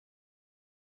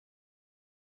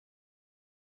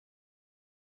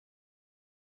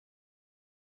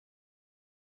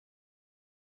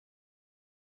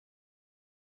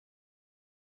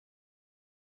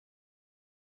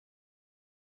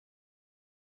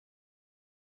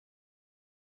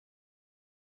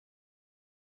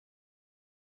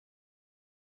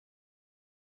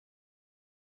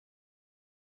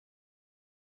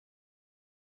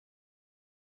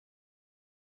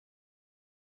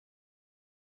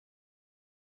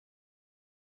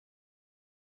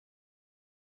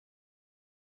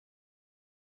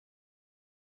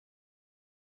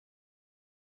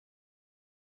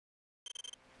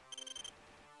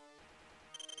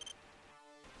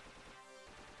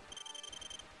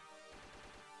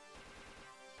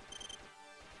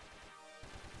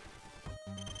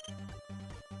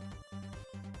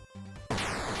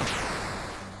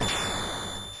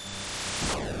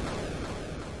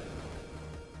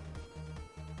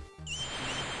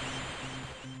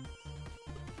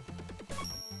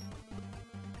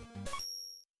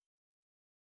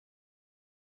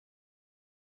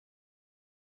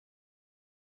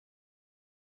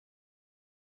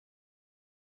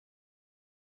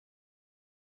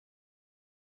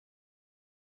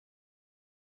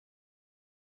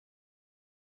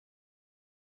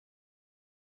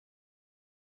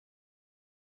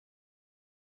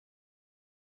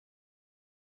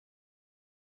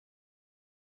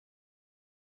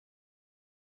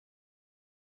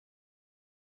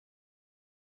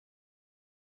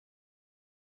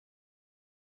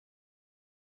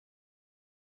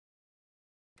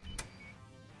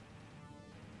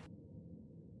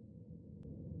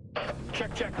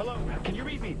Check, check. Hello. Can you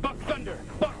read me? Buck Thunder.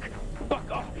 Buck. Buck.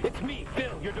 Oh, it's me,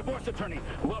 Phil, your divorce attorney.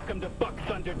 Welcome to Buck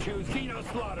Thunder 2 Xeno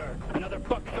Slaughter. Another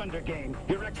Buck Thunder game.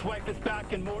 Your ex-wife is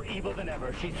back and more evil than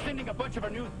ever. She's sending a bunch of her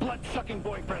new blood-sucking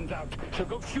boyfriends out. So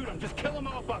go shoot them. Just kill them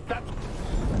all, Buck. That's...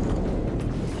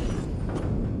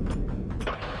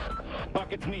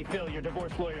 Buck, it's me, Phil, your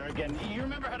divorce lawyer again. You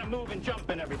remember how to move and jump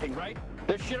and everything, right?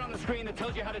 There's shit on the screen that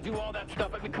tells you how to do all that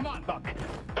stuff. I mean, come on, Buck.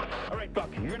 All right, Buck,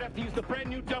 you're gonna have to use the brand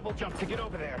new double jump to get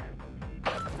over there.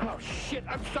 Oh, shit,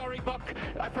 I'm sorry, Buck.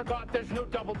 I forgot there's no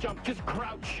double jump, just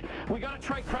crouch. We gotta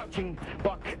try crouching,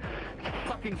 Buck.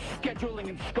 Fucking scheduling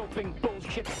and scoping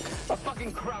bullshit. A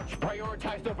fucking crouch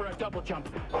prioritized over a double jump.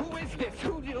 Who is this?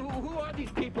 Who are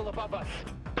these people above us?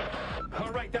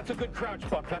 All right, that's a good crouch,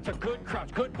 Buck. That's a good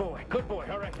crouch. Good boy. Good boy.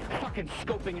 All right. Fucking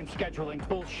scoping and scheduling.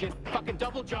 Bullshit. Fucking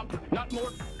double jump. Not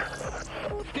more.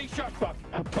 Stay sharp, Buck.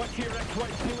 A bunch of your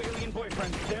ex-wife's new alien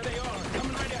boyfriends. There they are.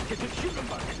 Coming right at you. Just shoot them,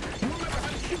 Buck. You remember how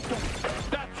to shoot them.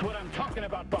 That's what I'm talking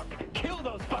about, Buck. Kill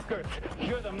those fuckers.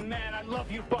 You're the man. I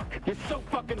love you, Buck. You're so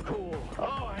fucking cool.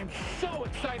 Oh, I'm so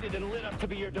excited and lit up to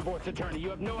be your divorce attorney. You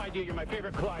have no idea. You're my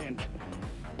favorite client.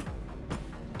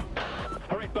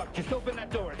 All right, Buck, just open that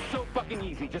door. It's so fucking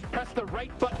easy. Just press the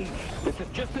right button. This is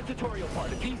just the tutorial part.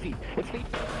 It's easy. It's the...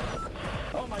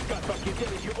 Oh my God, Buck, you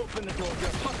did it. You opened the door. You're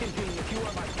a fucking genius. You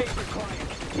are my favorite client.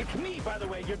 It's me, by the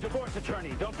way, your divorce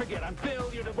attorney. Don't forget, I'm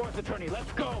Phil, your divorce attorney.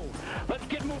 Let's go. Let's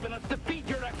get moving. Let's defeat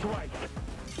your ex-wife.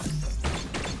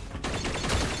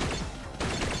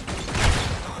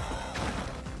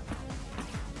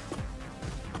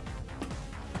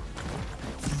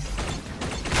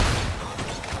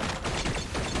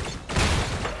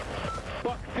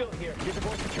 Here, your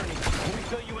divorce attorney. Let me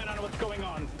fill you in on what's going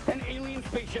on. An alien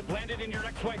spaceship landed in your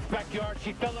ex-wife's backyard.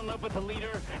 She fell in love with the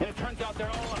leader, and it turns out they're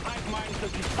all a hive mind, so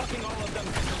she's fucking all of them.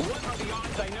 What are the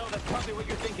odds? I know that's probably what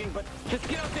you're thinking, but just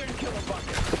get out there and kill them, Buck.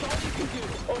 That's all you can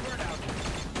do. Over and out.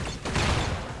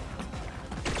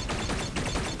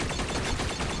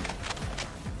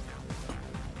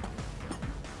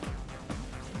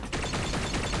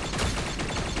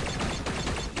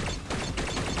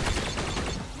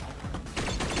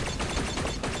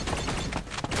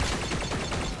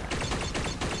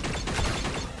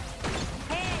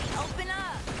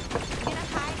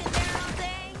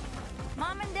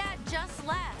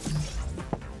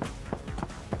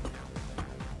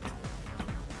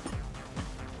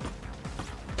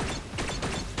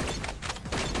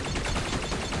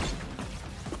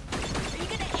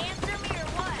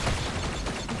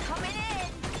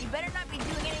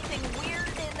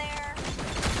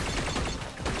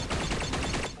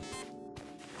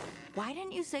 Why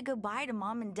didn't you say goodbye to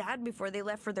Mom and Dad before they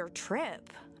left for their trip?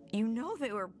 You know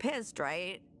they were pissed,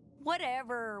 right?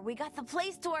 Whatever, we got the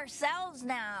place to ourselves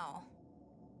now.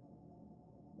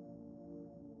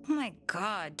 Oh my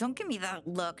God, don't give me that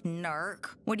look, narc.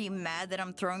 What, are you mad that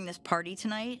I'm throwing this party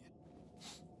tonight?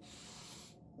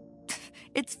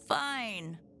 It's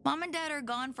fine. Mom and Dad are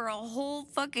gone for a whole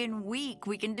fucking week.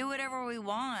 We can do whatever we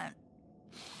want.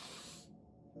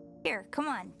 Here, come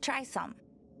on, try some.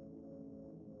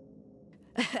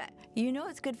 You know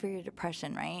it's good for your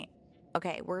depression, right?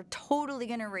 Okay, we're totally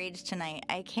gonna rage tonight.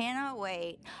 I cannot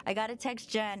wait. I gotta text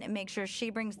Jen and make sure she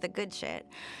brings the good shit.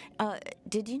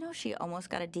 Did you know she almost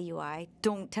got a DUI?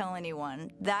 Don't tell anyone.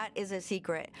 That is a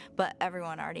secret, but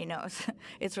everyone already knows.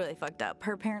 It's really fucked up.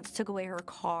 Her parents took away her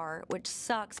car, which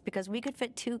sucks because we could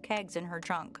fit 2 kegs in her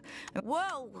trunk.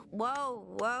 Whoa, whoa,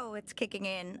 whoa, it's kicking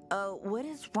in. What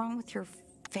is wrong with your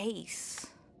face?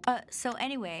 So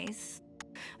anyways...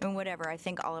 And whatever, I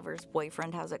think Oliver's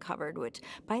boyfriend has it covered, which,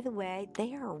 by the way,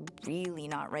 they are really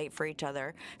not right for each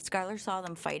other. Skylar saw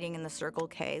them fighting in the Circle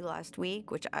K last week,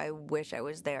 which I wish I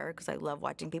was there because I love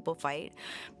watching people fight,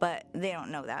 but they don't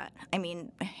know that. I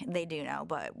mean, they do know,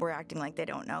 but we're acting like they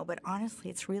don't know. But honestly,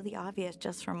 it's really obvious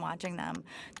just from watching them.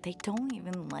 They don't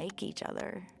even like each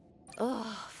other.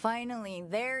 Ugh, finally,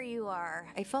 there you are.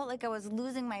 I felt like I was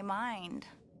losing my mind.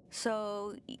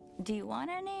 So, do you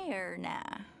want any or nah?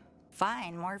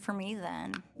 Fine, more for me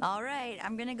then. All right,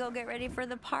 I'm gonna go get ready for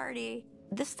the party.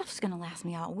 This stuff's gonna last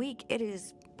me all week. It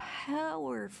is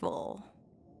powerful.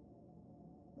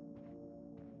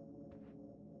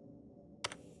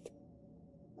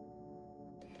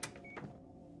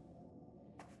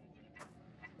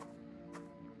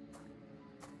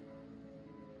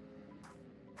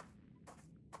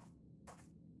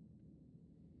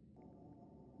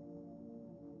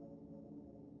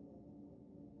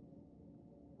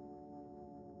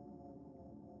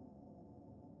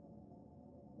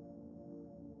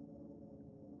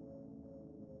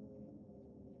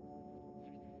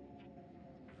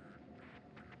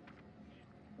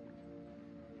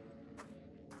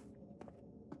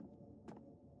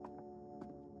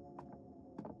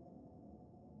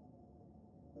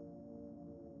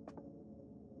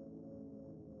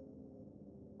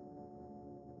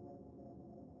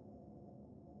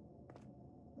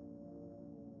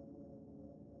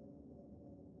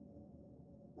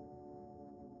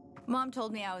 Mom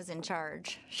told me I was in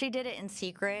charge. She did it in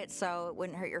secret so it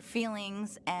wouldn't hurt your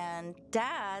feelings, and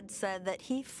Dad said that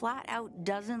he flat out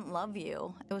doesn't love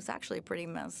you. It was actually pretty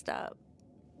messed up.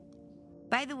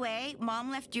 By the way,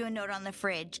 Mom left you a note on the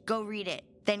fridge. Go read it.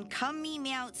 Then come meet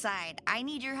me outside. I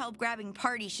need your help grabbing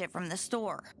party shit from the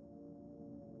store.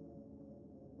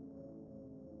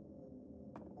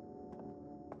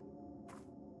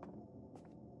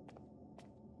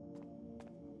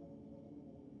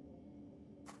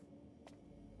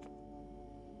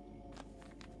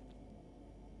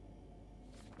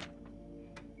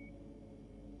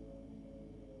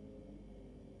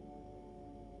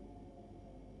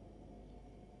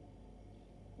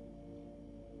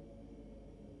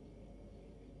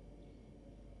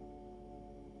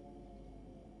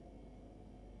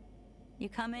 You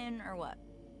come in or what?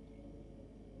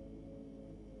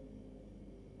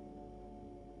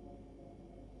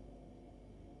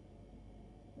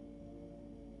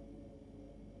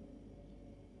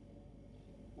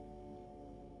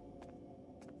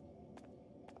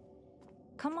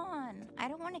 Come on, I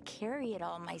don't want to carry it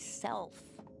all myself.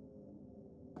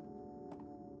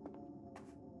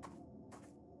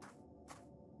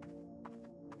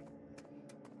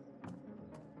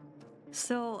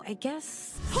 So, I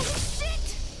guess... Holy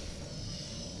shit!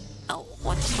 Oh,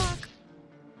 what the fuck?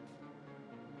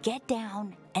 Get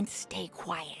down and stay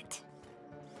quiet.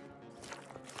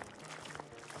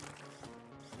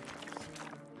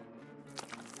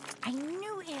 I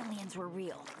knew aliens were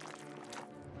real.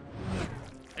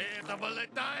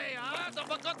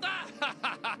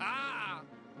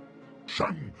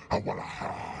 Shan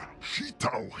awalaha,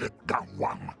 shitao het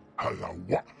gawang,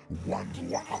 halawa, wan Can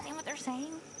you understand what they're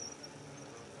saying?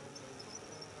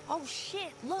 Oh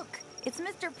shit, look, it's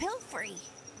Mr. Pilfrey.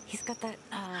 He's got that,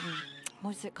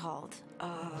 what's it called?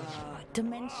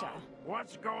 Dementia.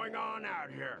 What's going on out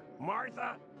here?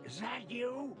 Martha, is that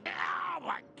you? Oh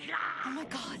my god! Oh my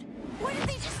god. What did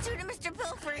they just do to Mr.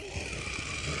 Pilfrey?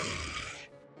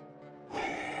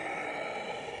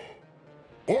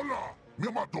 Hola,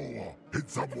 miamadoa, What the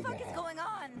fuck is hitzamoa. going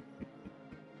on?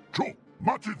 Cho,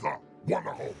 machiza,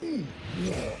 walaho.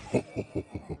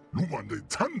 Lumande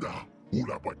tanda,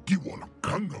 ulaba kiwala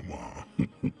kangama.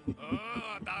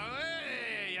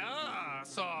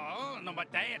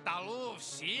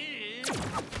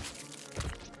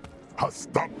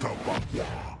 Hastata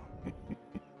bawa.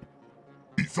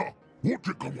 Isa,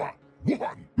 wotikawa,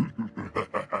 wuhan.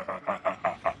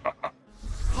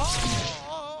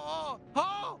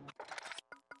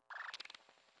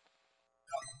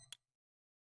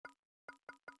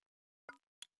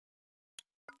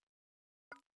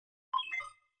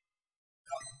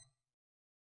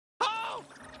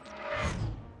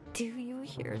 Do you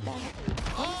hear that?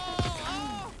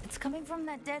 It's coming from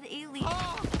that dead alien.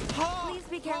 Please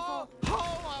be careful.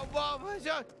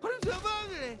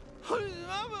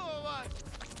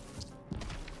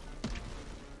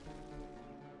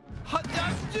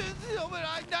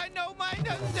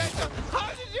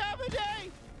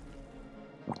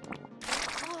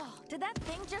 Oh, did that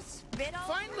thing just spit all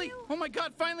over Finally! you? Oh my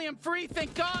god, finally I'm free,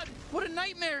 thank god! What a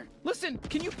nightmare! Listen,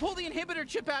 can you pull the inhibitor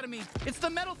chip out of me? It's the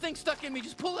metal thing stuck in me,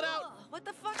 just pull it out! Ugh, what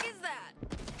the fuck is that?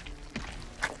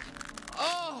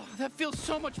 Oh, that feels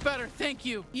so much better, thank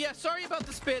you. Yeah, sorry about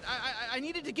the spit. I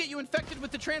needed to get you infected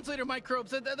with the translator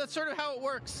microbes. That's sort of how it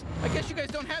works. I guess you guys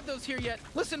don't have those here yet.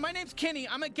 Listen, my name's Kenny.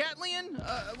 I'm a Gatlian.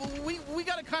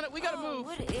 We gotta move.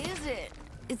 What is it?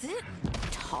 Is it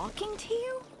talking to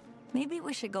you? Maybe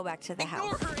we should go back to the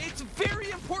Ignore house. her. It's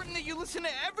very important that you listen to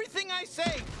everything I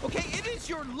say. Okay, it is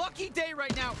your lucky day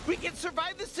right now. We can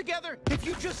survive this together if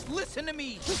you just listen to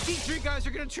me. These G3 guys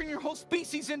are gonna turn your whole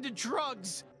species into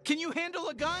drugs. Can you handle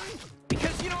a gun?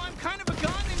 Because, you know, I'm kind of a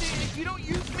gun, and if you don't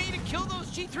use me to kill those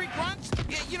G3 grunts,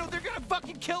 you know, they're gonna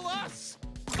fucking kill us.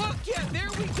 Fuck yeah, there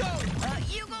we go.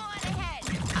 You go on ahead.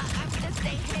 I'm gonna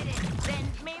stay hidden. Then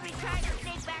maybe try to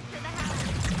sneak back to the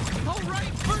house. All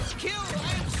right, first kill.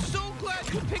 I am so glad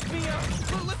you picked me up.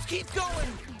 But let's keep going.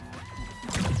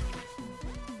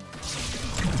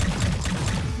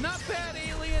 Not bad,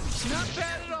 alien. Not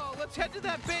bad at all. Let's head to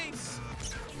that base.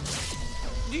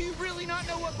 Do you really not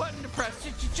know what button to press?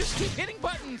 Just keep hitting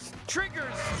buttons.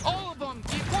 Triggers. All of them.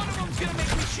 One of them's gonna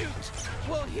make me shoot.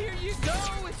 Well, here you go.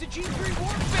 It's a G3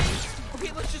 warp base.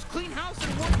 Okay, let's just clean house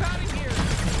and warp out of here.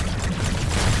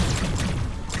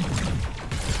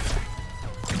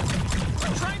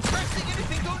 Try pressing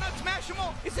anything. Go nuts, smash them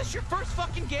all. Is this your first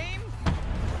fucking game?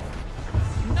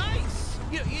 Nice.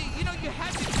 You know, you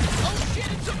had to... Oh,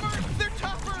 shit, it's a merc. They're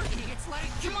tougher. It's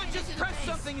like Come on, just press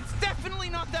something. It's definitely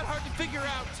not that hard to figure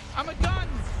out. I'm a gun.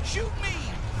 Shoot me.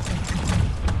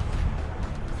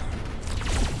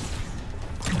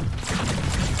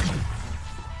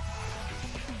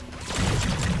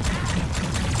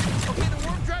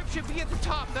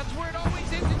 where it always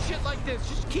ends in shit like this.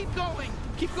 Just keep going.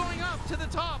 Keep going up to the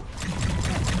top.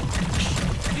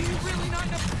 Do you really not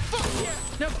know? Fuck yeah!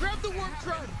 Now grab the warp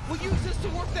drive. We'll use this to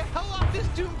warp the hell off this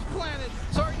doomed planet.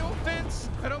 Sorry, no offense.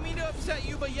 I don't mean to upset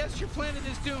you, but yes, your planet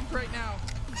is doomed right now.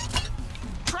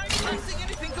 Try pressing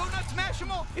anything. Go nuts, smash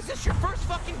them all. Is this your first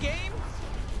fucking game?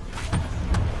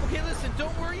 Okay, listen,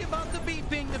 don't worry about the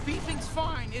beeping. The beeping's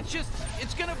fine. It's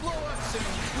gonna blow up soon.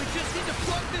 We just need to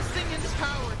plug this thing into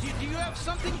power. Do you have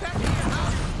something back in your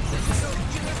house? Do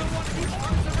you ever want to keep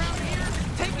arms around here?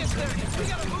 Take us there. We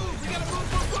gotta move.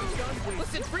 Move.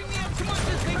 Listen, bring me up. Come on,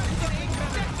 this thing's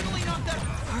definitely not that.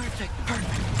 Perfect.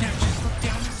 Now just look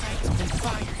down the sights and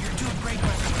fire. You're doing great,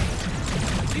 by the way.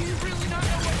 Do you really not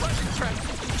know what button to press?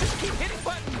 Just keep hitting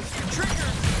buttons,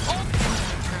 triggers, all the time.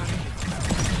 I'm proud of you.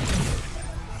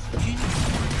 Do you need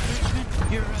some more encouragement?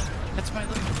 That's my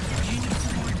little... Do you need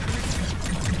some more encouragement?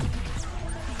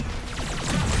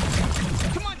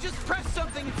 Come on, just press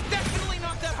something. It's definitely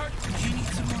not that hard. Do you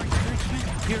need some more encouragement?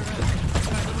 That's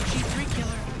my little G3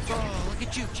 killer. Oh, look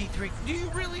at you, G3. Do you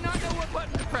really not know what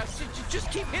button to press?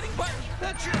 Just keep hitting buttons.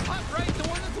 That's your hut, right? The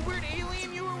one with the weird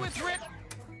alien you were with, Rick?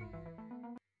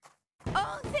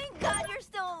 Oh, thank God you're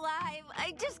still alive.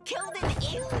 I just killed an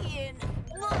alien.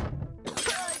 Look,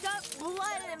 I got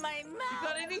blood in my mouth. You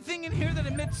got anything in here that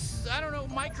emits, I don't know,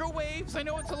 microwaves? I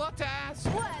know it's a lot to ask.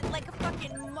 What, like a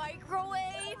fucking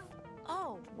microwave?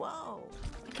 Oh, whoa.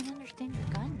 I can understand your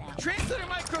gun now. Translator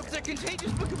microbes are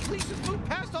contagious, but complete just move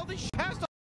past all this past all...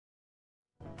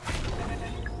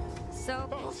 So,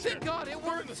 Oh, thank God, it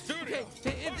worked. Okay,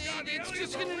 it's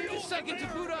just gonna need a second to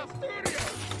boot up.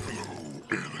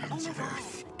 Aliens of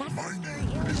Earth. My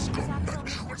name is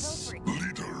Gonnatrus,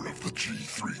 leader of the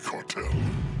G3 cartel.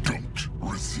 Don't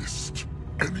resist.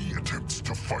 Any attempts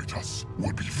to fight us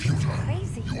would be futile.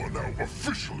 Crazy. You are now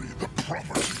officially the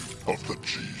property of the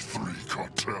G3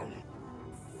 cartel.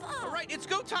 All right, it's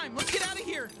go time. Let's get out of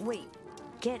here. wait,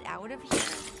 get out of here?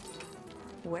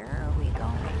 Where are we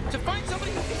going? To find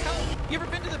somebody who can help. You ever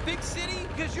been to the big city?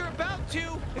 Because you're about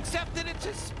to, except that it's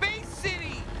a space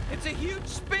city. It's a huge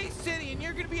space city, and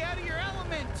you're gonna be out of your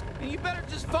element. And you better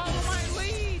just follow my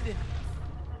lead.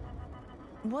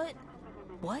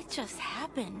 What just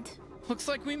happened? Looks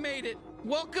like we made it.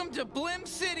 Welcome to Blim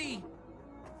City.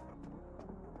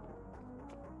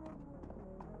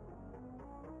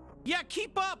 Yeah,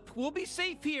 keep up. We'll be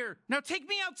safe here. Now take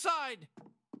me outside.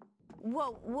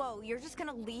 Whoa, you're just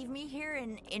gonna leave me here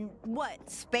in what,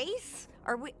 space?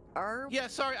 Yeah,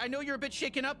 sorry, I know you're a bit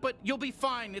shaken up, but you'll be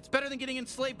fine. It's better than getting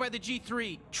enslaved by the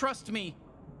G3. Trust me.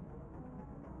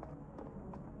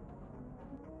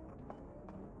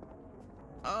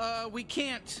 We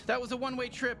can't. That was a one-way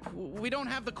trip. We don't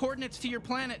have the coordinates to your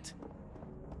planet.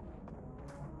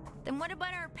 Then what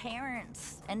about our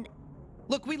parents? And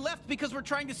Look, we left because we're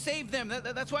trying to save them.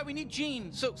 That's why we need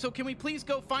Gene. So can we please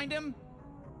go find him?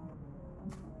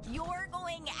 you're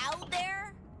going out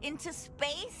there? Into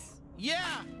space?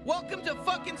 Yeah! Welcome to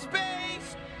fucking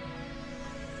space!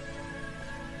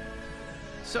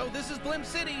 So this is Blim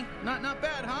City. Not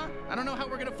bad, huh? I don't know how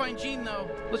we're gonna find Gene though.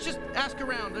 Let's just ask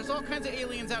around. There's all kinds of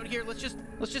aliens out here. Let's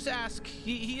just ask.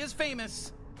 He is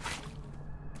famous.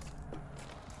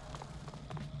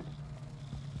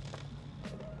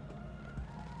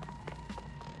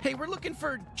 Hey, we're looking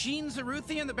for Gene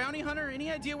Zaruthian, the bounty hunter.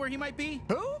 Any idea where he might be?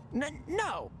 Who?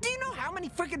 No. Do you know how many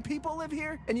freaking people live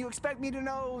here? And you expect me to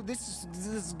know this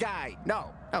guy? No,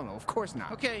 of course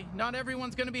not. Okay, not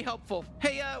everyone's gonna be helpful.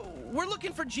 Hey, we're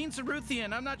looking for Gene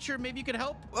Zaruthian. I'm not sure, maybe you could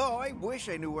help? Oh, I wish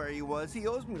I knew where he was. He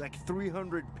owes me like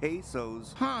 300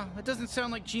 pesos. Huh, that doesn't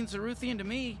sound like Gene Zaruthian to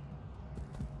me.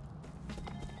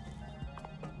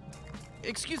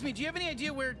 Excuse me, do you have any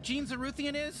idea where Gene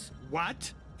Zaruthian is?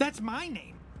 What? That's my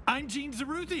name. I'm Gene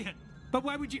Zaruthian. But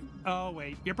why would you... Oh,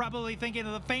 wait. You're probably thinking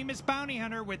of the famous bounty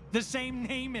hunter with the same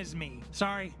name as me.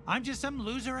 Sorry, I'm just some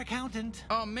loser accountant.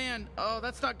 Oh, man. Oh,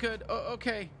 that's not good. Oh,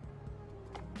 okay.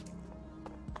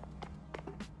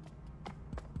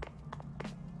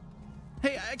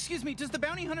 Hey, excuse me, does the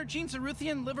bounty hunter Gene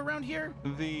Zaruthian live around here?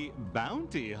 The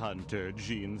bounty hunter,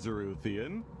 Gene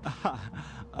Zaruthian?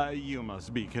 You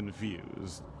must be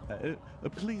confused.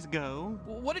 Please go.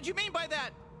 What did you mean by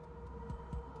that?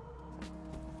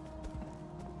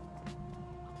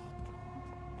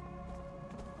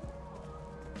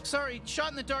 Sorry,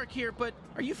 shot in the dark here, but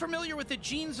are you familiar with the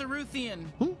Gene Zaruthian?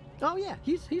 Oh yeah,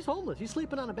 he's homeless. He's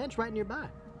sleeping on a bench right nearby.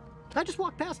 I just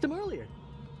walked past him earlier.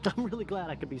 I'm really glad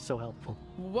I could be so helpful.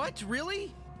 What?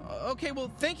 Really? Okay,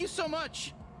 well, thank you so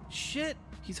much. Shit,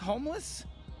 he's homeless?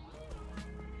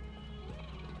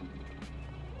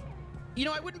 You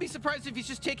know, I wouldn't be surprised if he's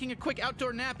just taking a quick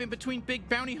outdoor nap in between big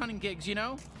bounty hunting gigs, you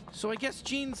know? So I guess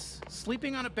Gene's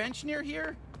sleeping on a bench near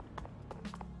here?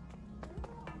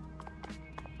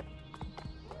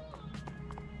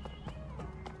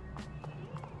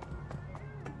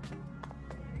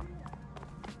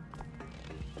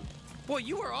 Boy,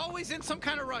 you are always in some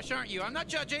kind of rush, aren't you? I'm not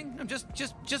judging. I'm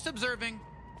just observing.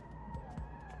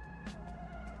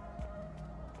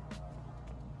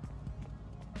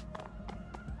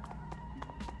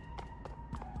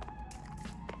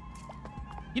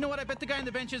 You know what? I bet the guy on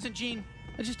the bench isn't Gene.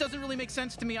 It just doesn't really make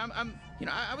sense to me.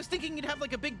 I was thinking you'd have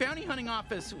like a big bounty hunting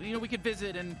office, we could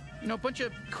visit, and, a bunch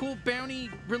of cool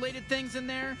bounty-related things in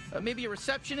there. Maybe a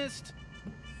receptionist.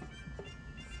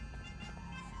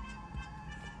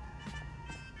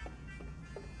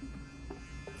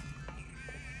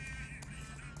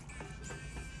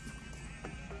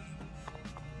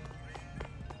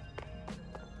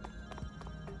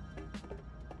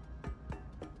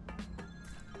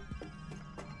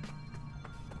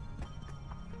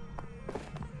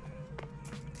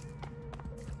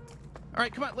 All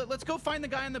right, come on, let's go find the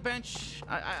guy on the bench.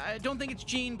 I don't think it's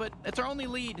Gene, but it's our only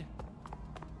lead.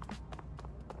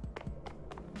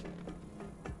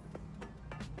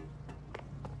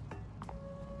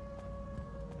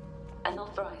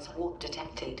 Unauthorized warp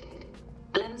detected.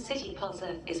 Glen City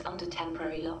Plaza is under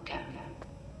temporary lockdown.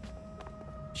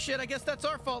 Shit, I guess that's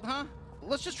our fault, huh?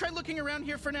 Let's just try looking around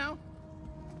here for now.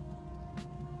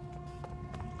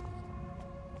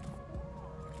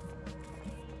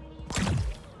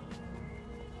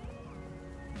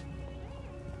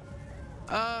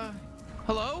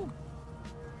 Hello?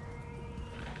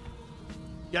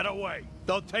 Get away.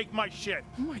 Don't take my shit.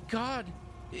 Oh my god.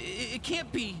 It can't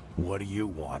be. What do you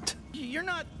want? You're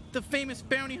not the famous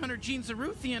bounty hunter Gene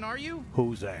Zaruthian, are you?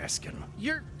 Who's asking?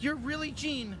 You're really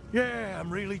Gene. Yeah, I'm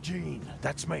really Gene.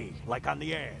 That's me, like on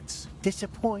the ads.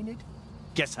 Disappointed?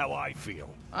 Guess how I feel.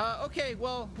 Okay,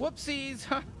 well, whoopsies.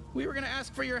 We were gonna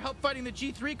ask for your help fighting the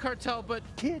G3 cartel, but...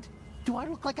 Kid, do I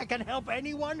look like I can help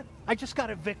anyone? I just got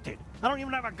evicted. I don't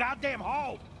even have a goddamn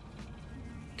home.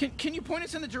 Can you point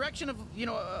us in the direction of,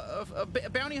 a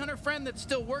bounty hunter friend that's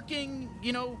still working,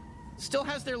 still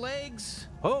has their legs?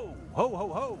 Ho, ho, ho,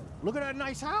 ho. Look at that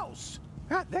nice house.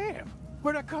 God damn.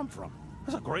 Where'd that come from?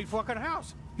 That's a great fucking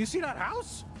house. You see that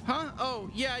house? Huh?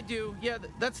 Oh, yeah, I do. Yeah,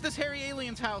 that's this hairy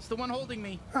alien's house, the one holding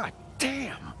me. God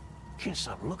damn. Can't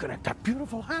stop looking at that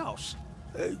beautiful house.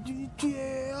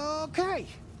 Yeah, okay.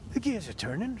 The gears are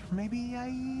turning. Maybe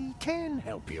I can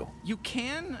help you. You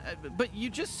can? But you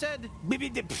just said...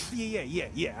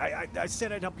 Yeah. I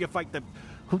said I'd help you fight the...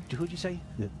 Who'd you say?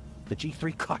 The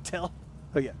G3 cartel?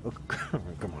 Oh, yeah.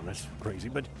 Come on, that's crazy,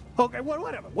 but... Okay,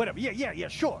 whatever. Yeah,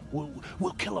 sure.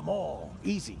 We'll kill them all.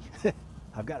 Easy.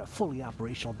 I've got a fully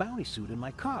operational bounty suit in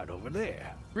my cart over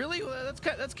there. Really? Well,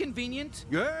 that's convenient.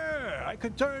 Yeah, I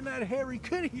can turn that hairy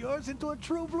kid of yours into a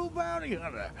true blue bounty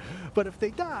hunter. But if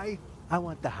they die, I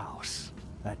want the house.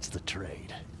 That's the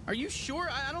trade. Are you sure?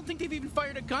 I don't think they've even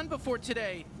fired a gun before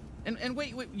today. And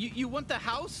wait, you want the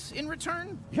house in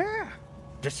return? Yeah.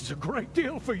 This is a great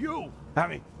deal for you. I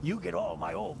mean, you get all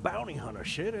my old bounty hunter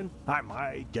shit, and I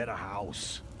might get a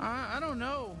house. I don't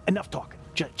know. Enough talking.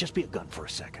 Just be a gun for a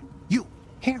second. You,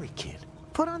 hairy kid,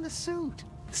 put on the suit.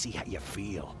 See how you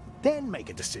feel. Then make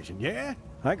a decision, yeah?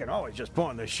 I can always just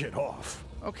pawn this shit off.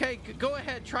 Okay, go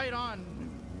ahead. Try it on.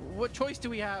 What choice do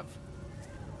we have?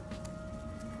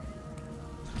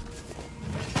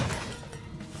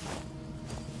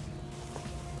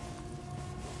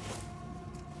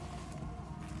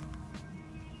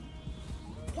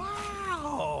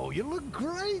 Wow, you look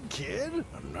great, kid.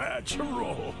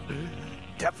 Natural.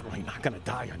 Definitely not gonna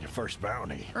die on your first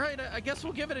bounty. All right, I guess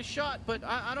we'll give it a shot, but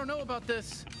I don't know about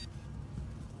this.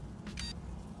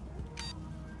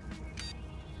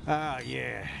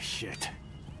 Yeah, shit.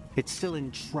 It's still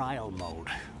in trial mode.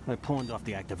 I pawned off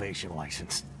the activation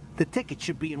license. The ticket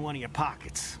should be in one of your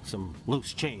pockets. Some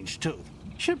loose change, too.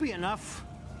 Should be enough.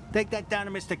 Take that down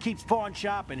to Mr. Keep's pawn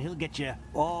shop, and he'll get you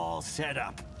all set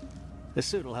up. The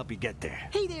suit will help you get there.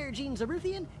 Hey there, Gene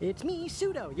Zaruthian. It's me,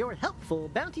 Pseudo, your helpful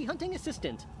bounty hunting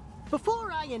assistant.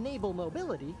 Before I enable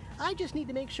mobility, I just need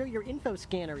to make sure your info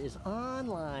scanner is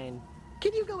online.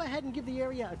 Can you go ahead and give the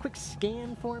area a quick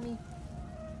scan for me?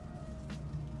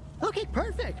 Okay,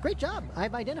 perfect. Great job.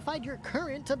 I've identified your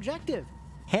current objective.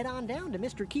 Head on down to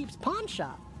Mr. Keep's pawn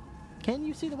shop. Can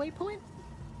you see the waypoint?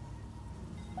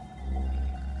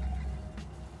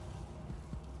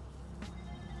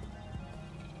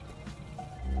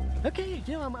 Okay,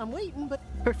 I'm waiting, but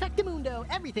perfectamundo,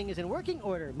 everything is in working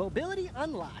order. Mobility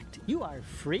unlocked. You are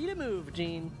free to move,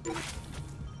 Gene.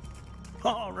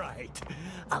 All right.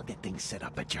 I'll get things set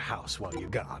up at your house while you're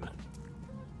gone.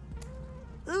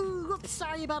 Ooh, whoops,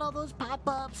 sorry about all those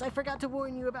pop-ups. I forgot to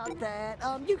warn you about that.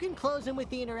 You can close them with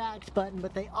the interact button,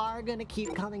 but they are gonna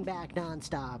keep coming back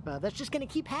non-stop. That's just gonna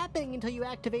keep happening until you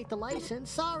activate the license.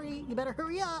 Sorry, you better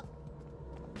hurry up.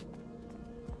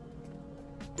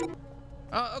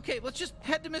 Okay, let's just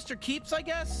head to Mr. Keeps, I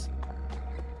guess?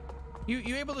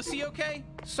 You able to see okay?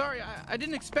 Sorry, I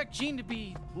didn't expect Gene to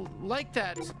be like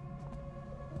that.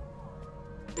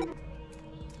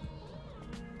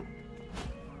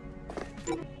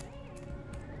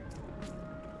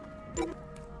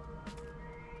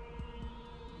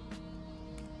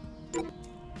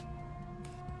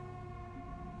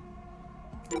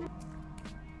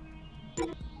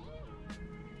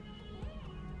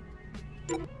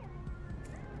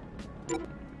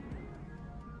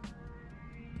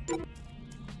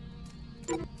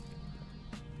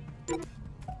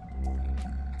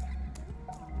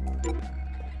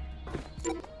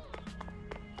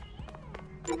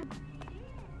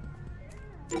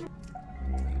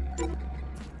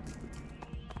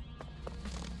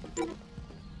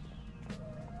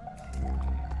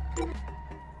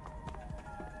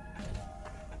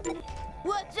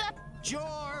 What's up?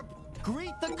 Jorb,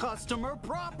 greet the customer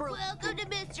properly. Welcome to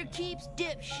Mr. Keeps,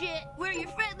 dipshit. We're your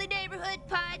friendly neighborhood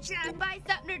pawn shop. Buy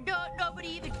something or don't, nobody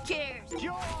even cares.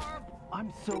 Jorb!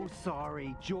 I'm so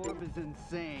sorry. Jorb is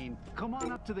insane. Come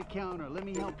on up to the counter. Let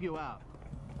me help you out.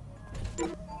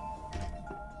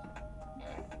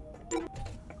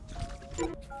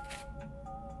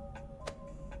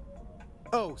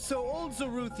 Oh, so old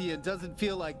Zaruthian doesn't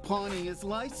feel like pawning his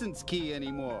license key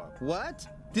anymore. What?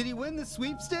 Did he win the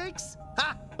sweepstakes?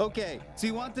 Ha! Okay, so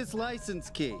you want this license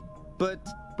key. But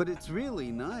it's really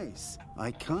nice.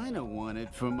 I kinda want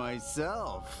it for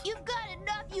myself. You've got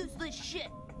enough useless shit,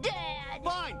 Dad!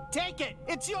 Fine, take it!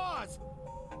 It's yours!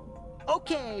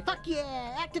 Okay, fuck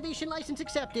yeah! Activation license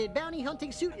accepted. Bounty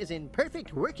hunting suit is in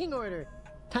perfect working order.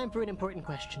 Time for an important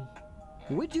question.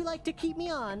 Would you like to keep me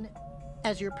on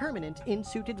as your permanent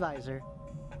in-suit advisor?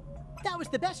 That was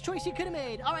the best choice you could have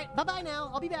made. All right, bye-bye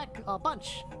now. I'll be back a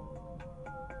bunch.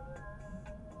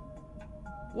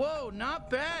 Whoa, not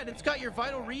bad. It's got your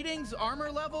vital readings,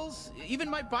 armor levels, even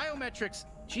my biometrics.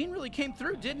 Gene really came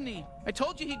through, didn't he? I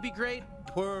told you he'd be great.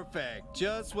 Perfect.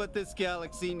 Just what this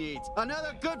galaxy needs.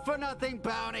 Another good-for-nothing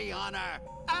bounty hunter.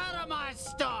 Out of my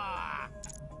store!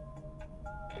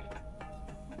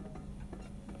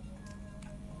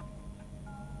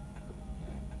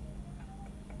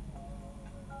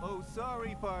 Oh,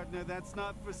 sorry, partner. That's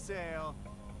not for sale.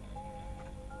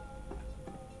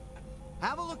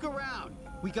 Have a look around.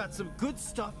 We got some good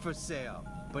stuff for sale.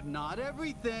 But not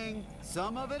everything.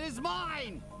 Some of it is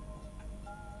mine!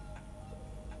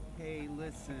 Hey,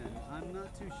 listen. I'm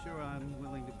not too sure I'm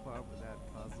willing to part with that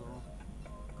puzzle.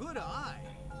 Good eye.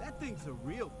 That thing's a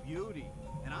real beauty.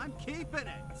 And I'm keeping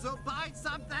it. So buy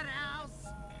something else!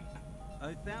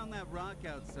 I found that rock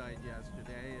outside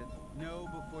yesterday, and no,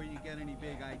 before you get any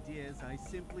big ideas, I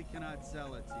simply cannot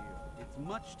sell it to you. It's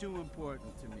much too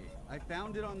important to me. I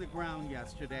found it on the ground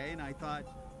yesterday, and I thought,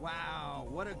 wow,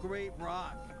 what a great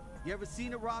rock. You ever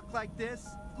seen a rock like this?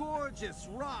 Gorgeous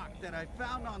rock that I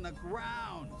found on the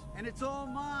ground, and it's all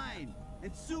mine.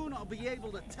 And soon I'll be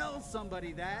able to tell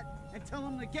somebody that, and tell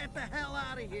them to get the hell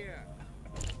out of here.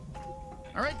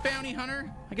 All right, bounty hunter.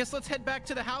 I guess let's head back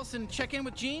to the house and check in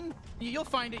with Gene. You'll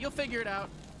find it. You'll figure it out.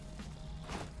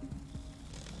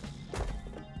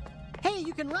 Hey,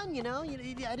 you can run, you know.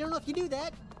 I don't know if you knew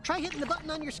that. Try hitting the button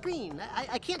on your screen.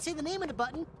 I can't say the name of the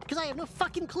button because I have no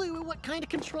fucking clue what kind of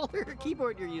controller or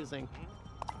keyboard you're using.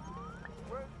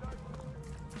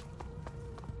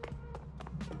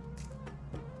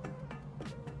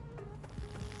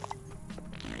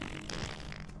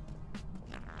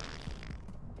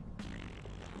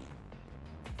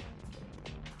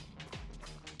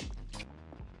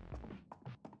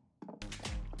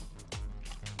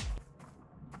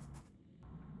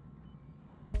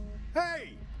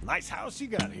 Hey! Nice house you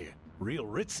got here. Real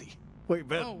ritzy. Wait,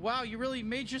 Ben. Oh, wow, you really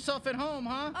made yourself at home,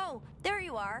 huh? Oh, there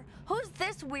you are. Who's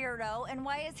this weirdo, and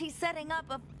why is he setting up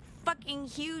a fucking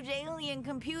huge alien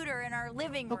computer in our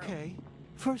living room? Okay.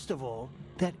 First of all,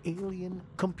 that alien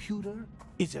computer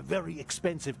is a very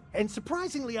expensive and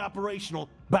surprisingly operational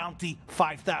Bounty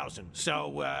 5000.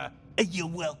 So, you're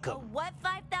welcome. What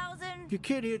 5,000? Your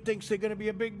kid here thinks they're gonna be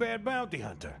a big bad bounty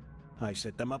hunter. I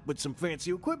set them up with some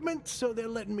fancy equipment, so they're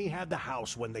letting me have the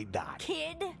house when they die.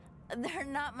 Kid? They're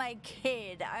not my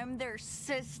kid. I'm their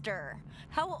sister.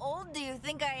 How old do you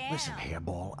think I am? Listen,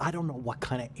 Hairball, I don't know what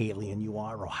kind of alien you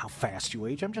are or how fast you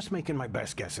age. I'm just making my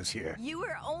best guesses here. You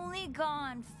were only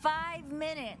gone 5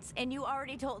 minutes, and you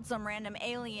already told some random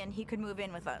alien he could move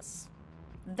in with us.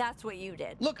 That's what you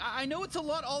did. Look, I know it's a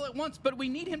lot all at once, but we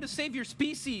need him to save your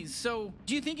species, so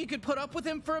do you think you could put up with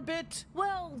him for a bit?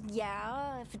 Well,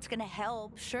 yeah, if it's gonna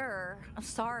help, sure. I'm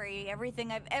sorry,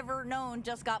 everything I've ever known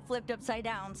just got flipped upside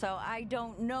down, so I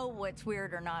don't know what's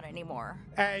weird or not anymore.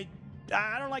 I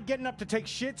don't like getting up to take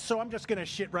shit, so I'm just gonna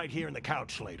shit right here in the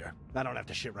couch later. I don't have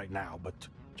to shit right now, but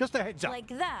just a heads up. Like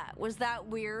that. Was that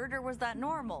weird or was that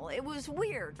normal? It was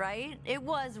weird, right? It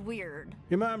was weird.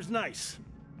 Your mom's nice.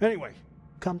 Anyway,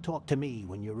 come talk to me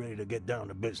when you're ready to get down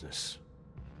to business.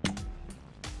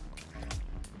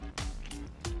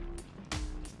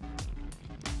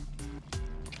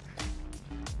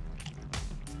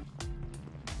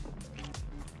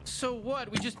 So what,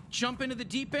 we just jump into the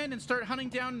deep end and start hunting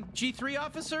down G3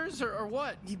 officers, or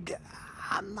what?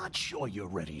 I'm not sure you're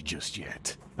ready just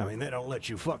yet. I mean, they don't let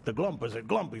you fuck the Glumpers at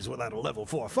Glumpies without a level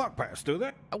 4 fuck pass, do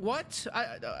they? What?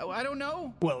 I don't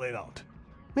know. Well, they don't.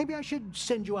 Maybe I should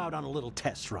send you out on a little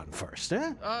test run first,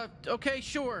 eh? Okay,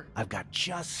 sure. I've got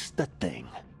just the thing.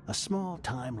 A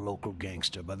small-time local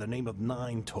gangster by the name of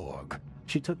Nine Torg.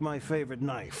 She took my favorite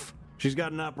knife. She's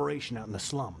got an operation out in the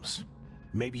slums.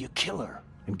 Maybe you kill her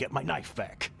and get my knife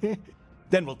back.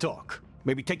 Then we'll talk.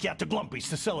 Maybe take you out to Glumpies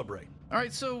to celebrate. All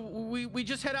right, so we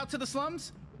just head out to the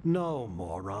slums? No,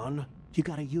 moron. You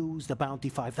gotta use the Bounty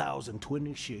 5000 to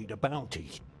initiate a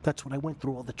bounty. That's what I went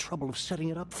through all the trouble of setting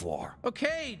it up for.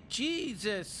 Okay,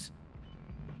 Jesus.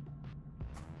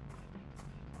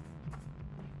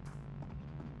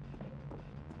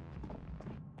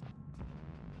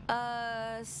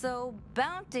 So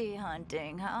bounty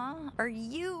hunting, huh? Are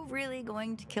you really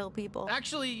going to kill people?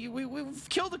 Actually, we've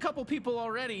killed a couple people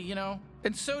already, you know.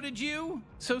 And so did you.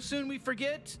 So soon we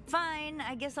forget. Fine,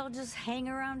 I guess I'll just hang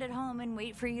around at home and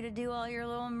wait for you to do all your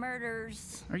little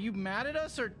murders. Are you mad at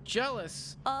us or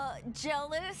jealous?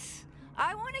 Jealous?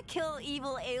 I want to kill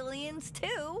evil aliens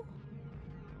too.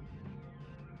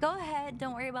 Go ahead,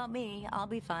 don't worry about me. I'll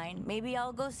be fine. Maybe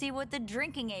I'll go see what the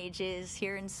drinking age is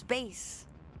here in space.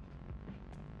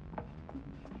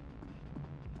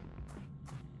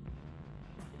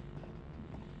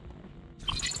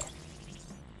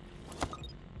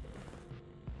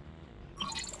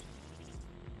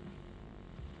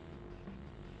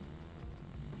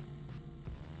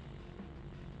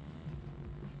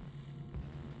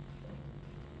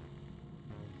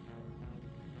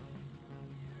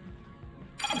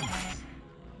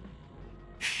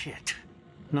 Shit.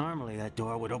 Normally that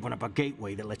door would open up a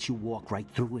gateway that lets you walk right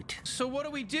through it. So what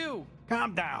do we do?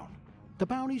 Calm down. The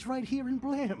bounty's right here in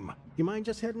Blim. You mind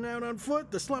just heading out on foot?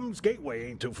 The slums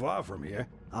gateway ain't too far from here.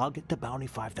 I'll get the Bounty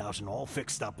 5000 all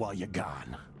fixed up while you're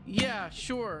gone. Yeah,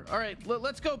 sure. All right,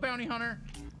 let's go, Bounty Hunter.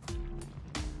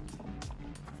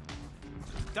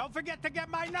 Don't forget to get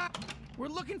my knife. We're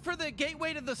looking for the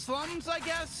gateway to the slums, I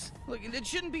guess? Look, it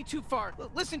shouldn't be too far.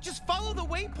 Listen, just follow the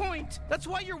waypoint. That's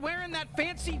why you're wearing that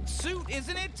fancy suit,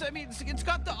 isn't it? I mean, it's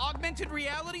got the augmented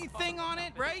reality thing on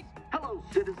it, right? Hello,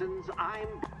 citizens. I'm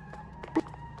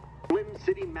Blim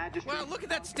City Magistrate. Wow, look at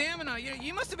that stamina.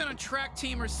 You must have been on track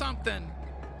team or something.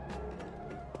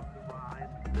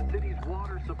 The city's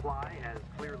water supply has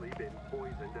clearly been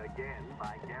poisoned again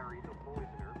by Gary the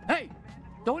Poisoner. Hey,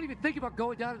 don't even think about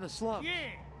going down to the slums. Yeah.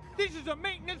 This is a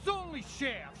maintenance-only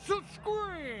shaft, so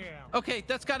scram! Okay,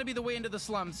 that's got to be the way into the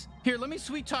slums. Here, let me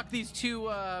sweet-talk these two,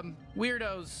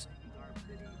 weirdos.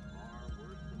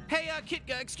 Hey,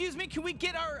 excuse me, can we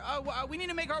get our, we need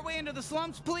to make our way into the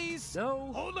slums, please?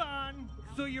 No. Hold on.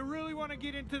 So you really want to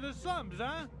get into the slums,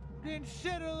 huh? Then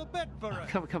settle a bet for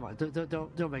us. Come on,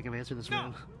 don't make him answer this,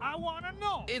 man. No, I want to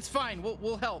know. It's fine,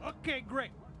 we'll help. Okay,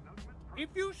 great. If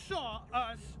you saw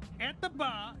us at the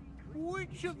bar,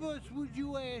 which of us would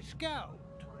you ask out?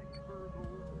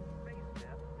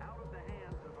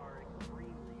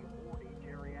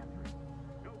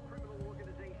 No criminal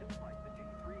organizations like the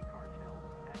G3 cartel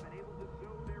have been able to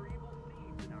sow their evil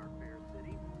seeds in our fair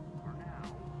city. For now,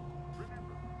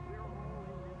 remember, we're all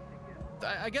in this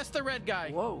together. I guess the red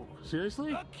guy. Whoa,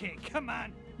 seriously? Okay, come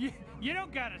on. You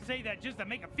don't gotta say that just to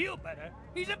make him feel better.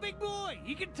 He's a big boy.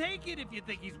 He can take it if you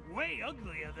think he's way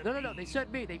uglier than me. No, they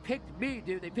said me. They picked me,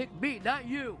 dude. They picked me, not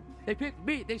you. They picked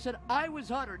me. They said I was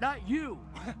hotter, not you.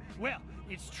 Well,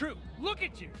 it's true. Look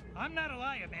at you. I'm not a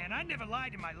liar, man. I never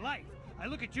lied in my life. I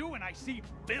look at you and I see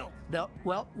filth. No,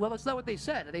 well, that's not what they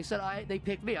said. They said they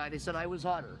picked me. They said I was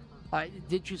hotter.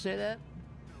 Didn't you say that?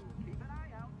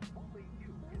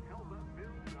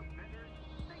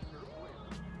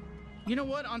 You know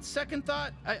what? On second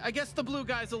thought, I guess the blue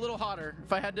guy's a little hotter,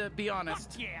 if I had to be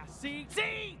honest. Fuck yeah, see?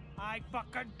 See? I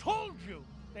fucking told you!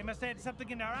 They must have had something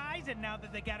in their eyes, and now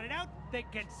that they got it out, they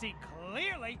can see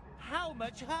clearly how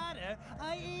much hotter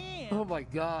I am. Oh my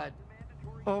God.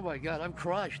 Oh my God, I'm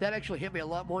crushed. That actually hit me a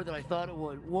lot more than I thought it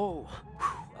would. Whoa.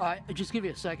 Just give me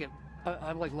a second.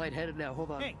 I'm like lightheaded now.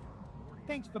 Hold on. Hey,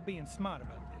 thanks for being smart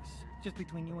about this. Just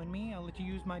between you and me, I'll let you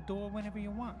use my door whenever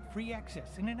you want. Free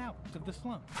access in and out of the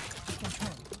slum. Just don't tell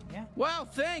me, yeah? Wow,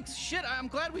 thanks. Shit, I'm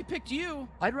glad we picked you.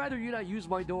 I'd rather you not use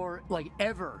my door, like,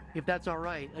 ever, if that's all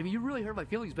right. I mean, you really hurt my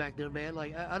feelings back then, man.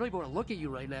 Like, I don't even want to look at you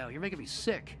right now. You're making me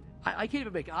sick. I can't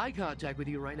even make eye contact with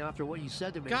you right now after what you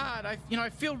said to me. God, I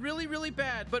feel really, really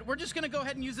bad, but we're just gonna go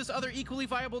ahead and use this other equally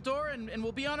viable door, and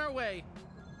we'll be on our way.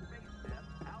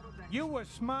 You were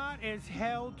smart as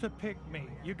hell to pick me.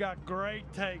 You got great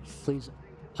taste. Please,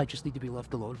 I just need to be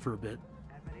left alone for a bit.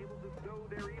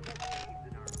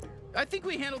 I think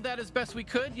we handled that as best we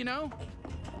could, you know?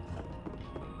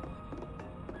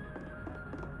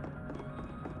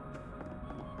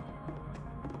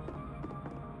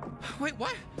 Wait,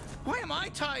 what? Why am I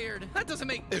tired? That doesn't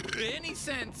make any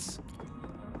sense.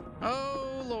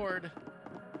 Oh, Lord.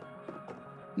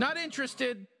 Not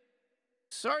interested.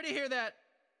 Sorry to hear that.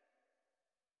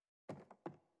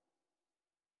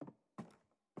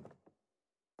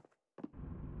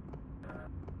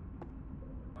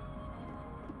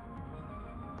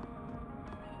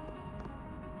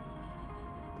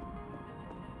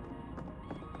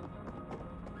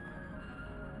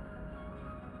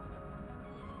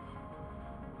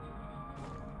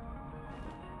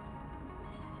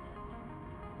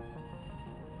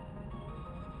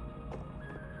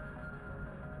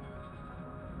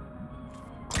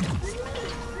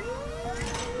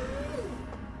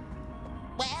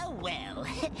 Well,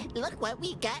 look what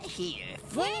we got here.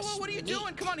 Whoa, what are you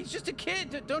doing? Come on, he's just a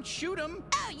kid. Don't shoot him.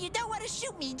 Oh, you don't want to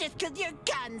shoot me just because your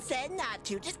gun said not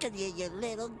to, just because you're your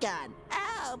little gun.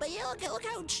 Oh, but you look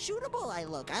how shootable I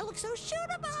look. I look so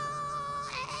shootable.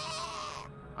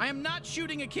 I am not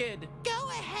shooting a kid. Go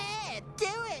ahead,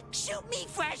 do it. Shoot me,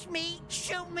 fresh meat.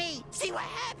 Shoot me. See what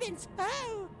happens.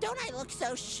 Oh, don't I look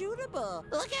so shootable?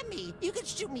 Look at me. You can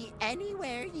shoot me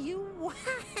anywhere you want.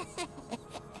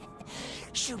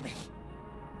 Shoot me.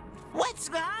 What's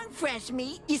wrong, fresh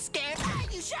meat? You scared? Ah,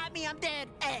 you shot me, I'm dead.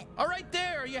 All right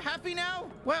there, are you happy now?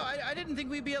 Well, I didn't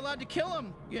think we'd be allowed to kill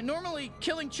him. Normally,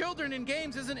 killing children in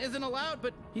games isn't allowed,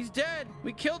 but he's dead.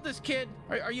 We killed this kid.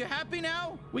 Are you happy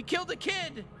now? We killed a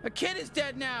kid. A kid is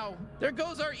dead now. There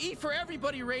goes our E for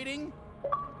everybody rating.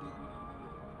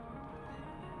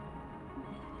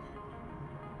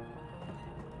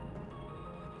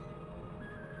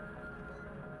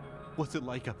 What's it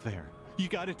like up there? You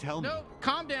gotta tell me. Nope,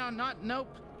 calm down, nope.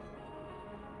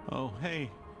 Oh, hey.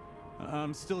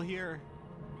 I'm still here.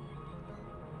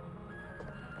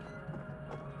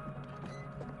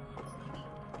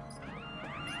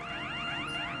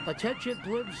 Attention,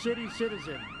 Blim City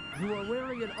citizen. You are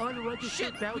wearing an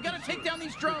unregistered bounty. We gotta take down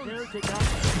these drones. Prepare to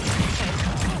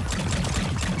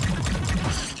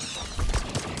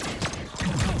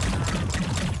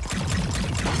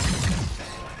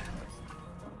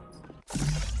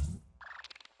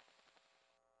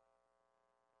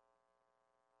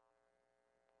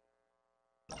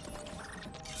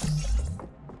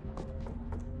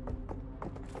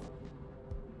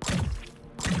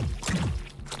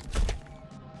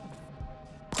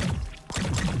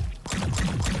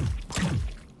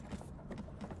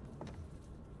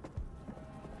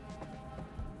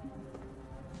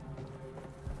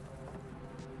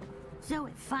So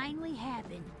it finally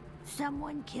happened.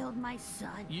 Someone killed my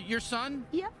son. Your son?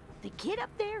 Yep, the kid up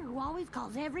there who always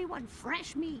calls everyone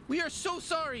fresh meat. We are so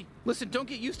sorry. Listen, don't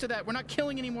get used to that. We're not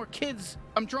killing any more kids.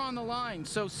 I'm drawing the line,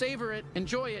 so savor it,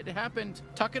 enjoy it. It happened.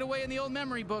 Tuck it away in the old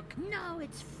memory book. No,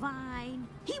 it's fine.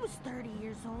 He was 30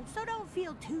 years old, so don't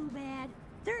feel too bad.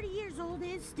 30 years old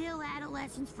is still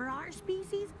adolescence for our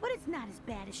species, but it's not as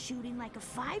bad as shooting like a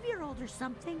 5-year-old or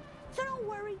something. So don't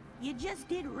worry, you just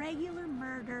did regular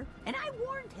murder. And I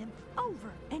warned him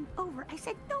over and over. I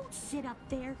said, don't sit up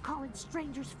there calling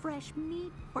strangers fresh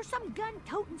meat, or some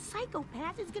gun-toting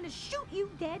psychopath is gonna shoot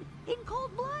you dead in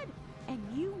cold blood. And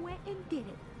you went and did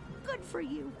it. Good for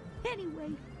you. Anyway,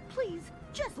 please,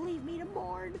 just leave me to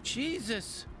mourn.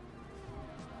 Jesus.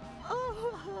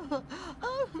 Oh,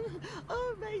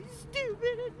 my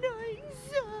stupid, annoying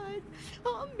son.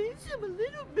 I'll miss him a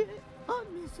little bit. I'll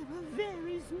miss him a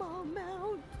very small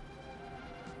amount.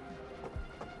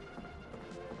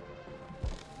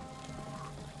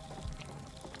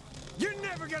 You're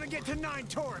never gonna get to 9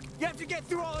 Torque. You have to get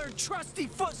through all our trusty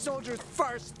foot soldiers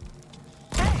first.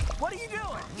 Hey, what are you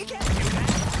doing? You can't do that.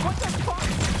 What the fuck?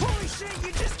 Holy shit,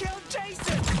 you just killed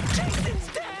Jason. Jason's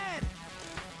dead.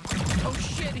 Oh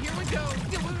shit, here we go.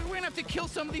 We're gonna have to kill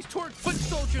some of these Torg foot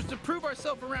soldiers to prove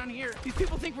ourselves around here. These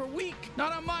people think we're weak.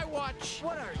 Not on my watch.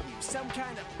 What are you, some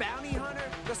kind of bounty hunter?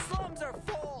 The slums are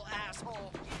full,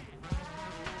 asshole.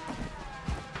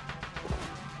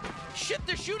 Shit,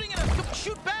 they're shooting at us. Come,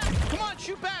 shoot back. Come on,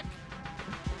 shoot back.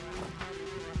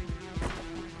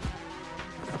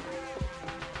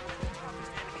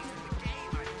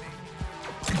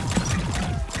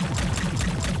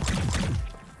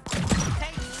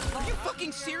 Are you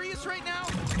fucking serious right now?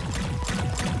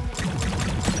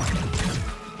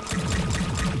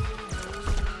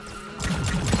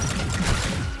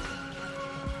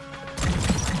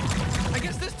 I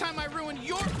guess this time I ruined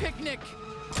your picnic.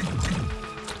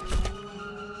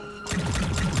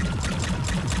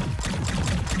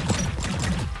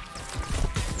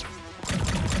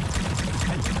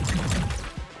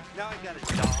 Now I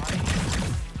gotta die.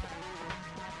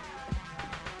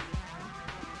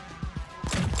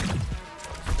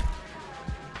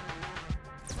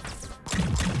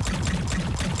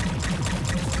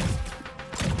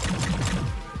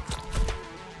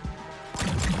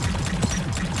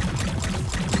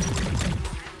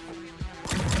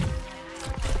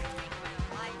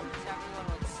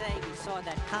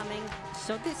 That coming,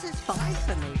 so this is fine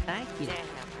for me, thank you.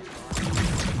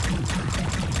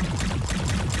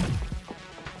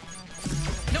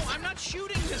 No, I'm not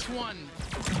shooting this one.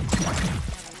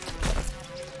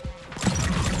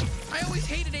 I always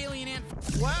hated Alien Ant.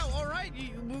 Wow, all right,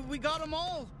 we got them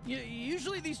all.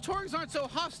 Usually these Torgs aren't so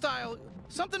hostile.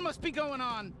 Something must be going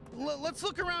on. Let's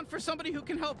look around for somebody who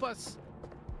can help us.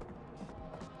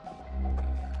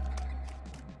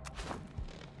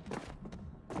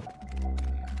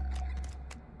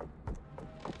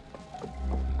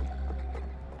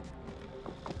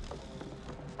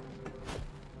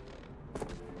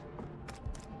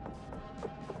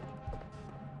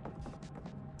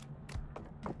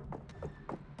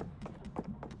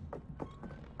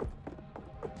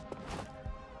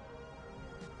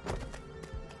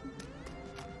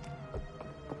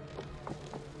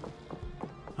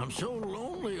 I'm so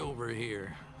lonely over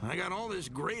here. I got all this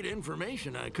great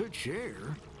information I could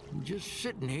share. I'm just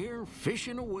sitting here,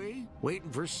 fishing away, waiting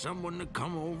for someone to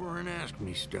come over and ask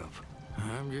me stuff.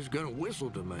 I'm just gonna whistle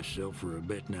to myself for a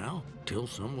bit now, till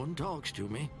someone talks to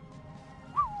me.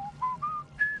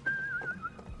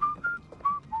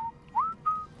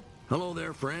 Hello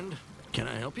there, friend. Can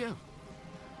I help you?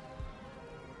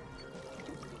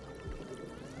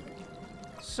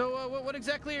 So, what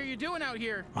exactly are you doing out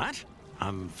here? What?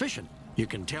 I'm fishing. You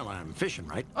can tell I'm fishing,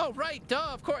 right? Oh, right,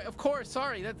 duh, of course,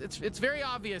 sorry. It's very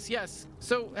obvious, yes.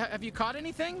 So, have you caught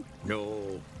anything?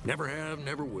 No, never have,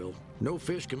 never will. No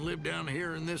fish can live down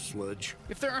here in this sludge.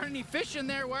 If there aren't any fish in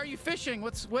there, why are you fishing?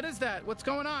 What is that? What's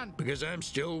going on? Because I'm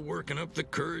still working up the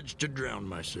courage to drown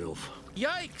myself.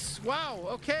 Yikes, wow,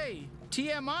 okay.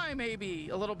 TMI, maybe,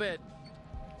 a little bit.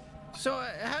 So,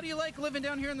 how do you like living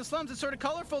down here in the slums? It's sort of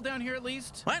colorful down here, at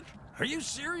least. What? Are you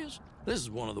serious? This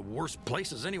is one of the worst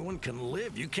places anyone can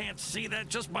live. You can't see that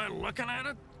just by looking at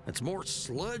it. It's more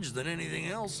sludge than anything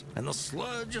else, and the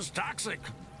sludge is toxic.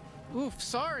 Oof,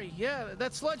 sorry. Yeah,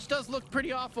 that sludge does look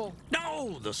pretty awful.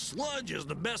 No, the sludge is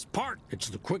the best part. It's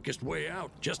the quickest way out.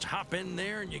 Just hop in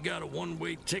there and you got a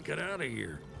one-way ticket out of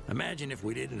here. Imagine if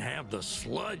we didn't have the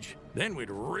sludge. Then we'd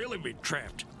really be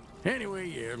trapped. Anyway,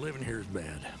 yeah, living here is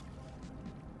bad.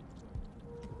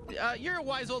 You're a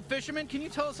wise old fisherman. Can you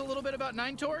tell us a little bit about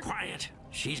Nine Torg? Quiet.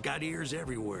 She's got ears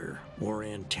everywhere. Or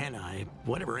antennae,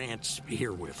 whatever ants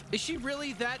here with. Is she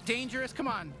really that dangerous? Come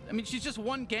on. I mean, she's just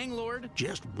one gang lord.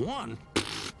 Just one?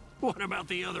 What about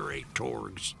the other 8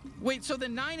 Torgs? Wait, so the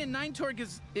 9 and 9 Torg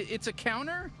it's a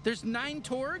counter? There's 9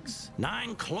 Torgs?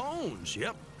 9 clones,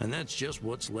 yep. And that's just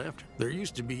what's left. There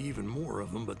used to be even more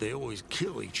of them, but they always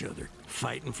kill each other.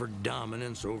 Fighting for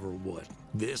dominance over what?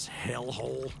 This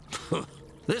hellhole?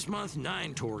 This month,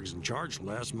 9 Torgs in charge.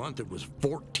 Last month, it was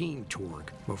 14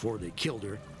 Torg before they killed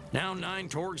her. Now 9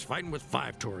 Torgs fighting with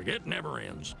 5 Torg. It never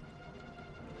ends.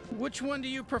 Which one do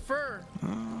you prefer?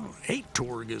 8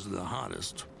 Torg is the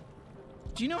hottest.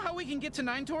 Do you know how we can get to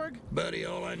 9 Torg? Buddy,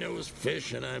 all I know is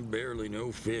fish, and I barely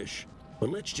know fish. But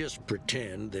let's just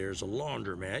pretend there's a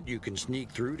laundromat you can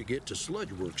sneak through to get to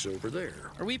Sludgeworks over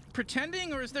there. Are we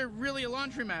pretending, or is there really a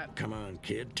laundromat? Come on,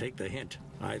 kid, take the hint.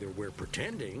 Either we're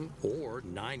pretending, or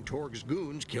 9 Torg's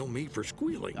goons kill me for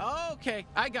squealing. Okay,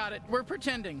 I got it. We're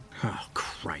pretending. Oh,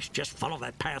 Christ, just follow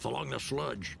that path along the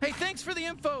sludge. Hey, thanks for the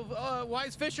info,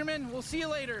 wise fisherman. We'll see you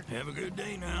later. Have a good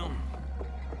day now.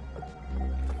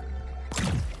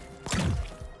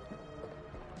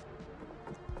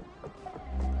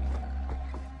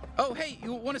 Oh, hey,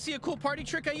 you want to see a cool party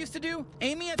trick I used to do?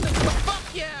 Aiming at the...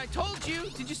 Fuck yeah, I told you!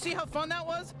 Did you see how fun that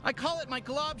was? I call it my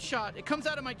glob shot. It comes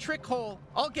out of my trick hole.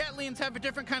 All Gatlians have a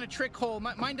different kind of trick hole.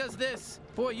 Mine does this.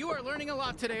 Boy, you are learning a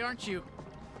lot today, aren't you?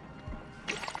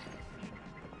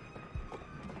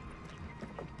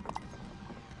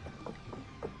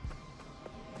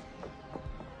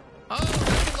 Oh,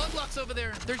 there's the lug locks over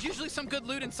there. There's usually some good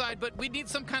loot inside, but we need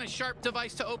some kind of sharp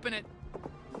device to open it.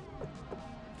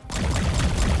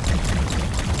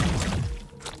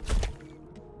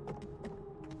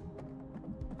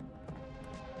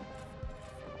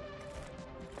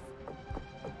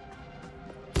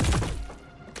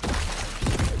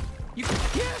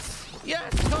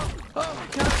 Yes! Oh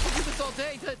my god, I could do this all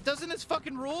day. Doesn't this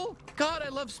fucking rule? God, I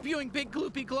love spewing big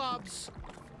gloopy globs.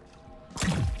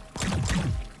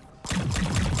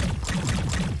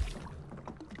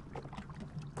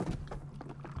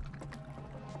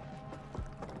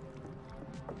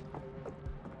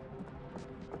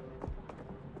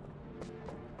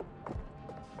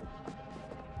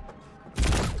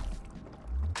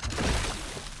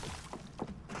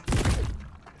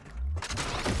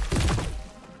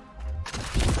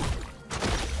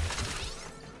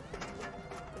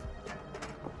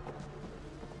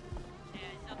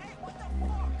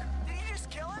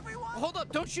 Hold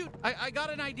up, don't shoot. I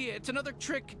got an idea. It's another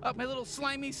trick up my little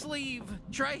slimy sleeve.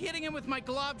 Try hitting him with my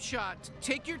glob shot.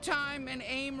 Take your time and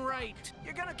aim right.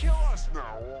 You're gonna kill us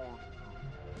now.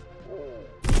 Oh,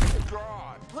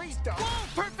 God. Please don't.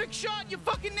 Whoa, perfect shot. You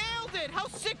fucking nailed it. How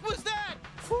sick was that?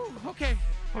 Whew, okay.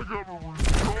 I gotta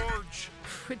recharge.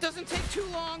 It doesn't take too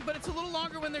long, but it's a little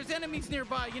longer when there's enemies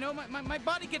nearby, you know? My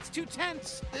body gets too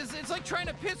tense. It's like trying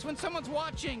to piss when someone's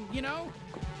watching, you know?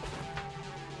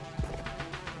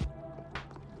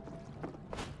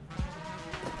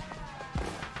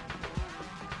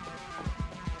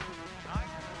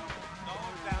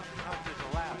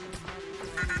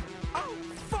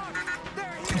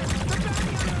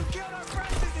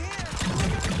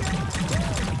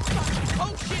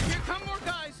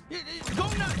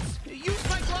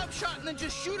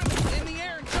 Just shoot them in the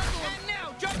air and juggle them. And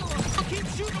now, juggle them. Keep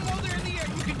shooting them while they're in the air.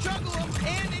 You can juggle them,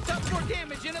 and it does more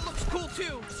damage, and it looks cool,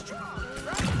 too.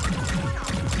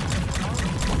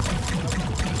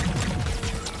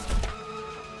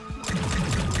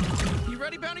 You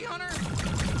ready, Bounty Hunter?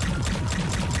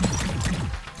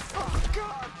 Oh,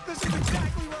 God. This is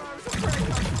exactly what I was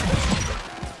afraid of.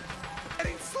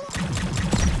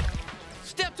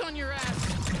 Stepped on your ass.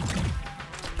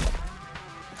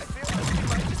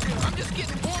 I'm just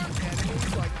getting warm.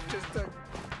 Enemies, like, just a...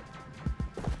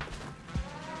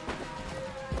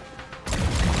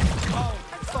 Oh,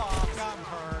 fuck, I'm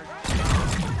hurt.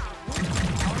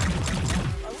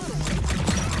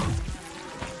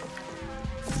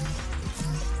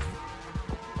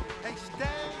 Hey,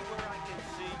 stay where I can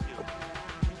see you.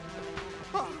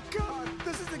 Oh, God,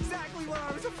 this is exactly what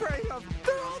I was afraid of.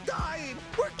 They're all dying.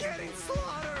 We're getting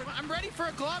slaughtered. I'm ready for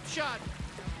a glob shot.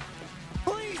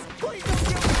 Please, please don't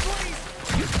kill me, please!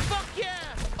 You fuck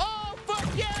yeah! Oh, fuck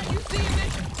yeah! You see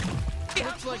it?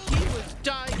 Looks like he was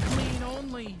die clean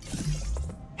only.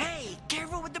 Hey,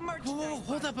 careful with the merchandise. Whoa,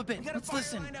 hold up a bit. We got a Let's fire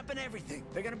listen. lined up and everything.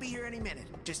 They're gonna be here any minute.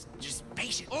 Just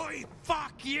patient. Oi,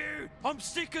 fuck you! I'm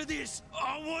sick of this!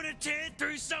 I want to tear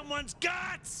through someone's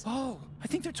guts! Oh, I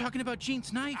think they're talking about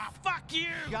Gene's knife. Ah, fuck you!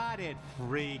 Got it,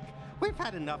 freak. We've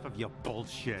had enough of your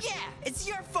bullshit. Yeah, it's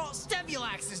your fault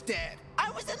Stevulax is dead.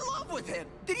 I was in love with him.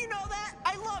 Did you know that?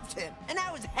 I loved him, and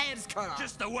now his head's cut off.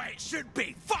 Just the way it should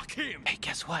be. Fuck him! Hey,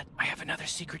 guess what? I have another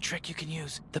secret trick you can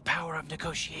use. The power of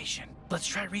negotiation. Let's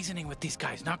try reasoning with these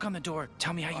guys. Knock on the door.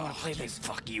 Tell me how you want to play this.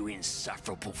 Fuck you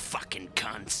insufferable fucking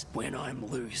cunts. When I'm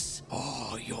loose,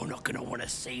 you're not gonna want to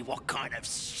see what kind of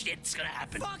shit's gonna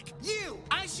happen. Fuck you!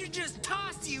 I should just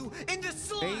toss you in the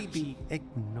sludge! Baby,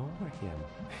 ignore him.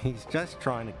 He's just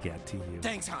trying to get to you.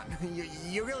 Thanks, hon.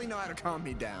 You really know how to calm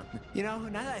me down. You know,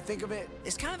 now that I think of it,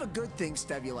 it's kind of a good thing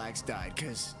Stevulax died,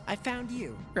 because I found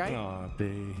you, right? Aw,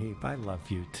 babe, I love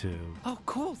you too. Oh,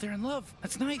 cool. They're in love.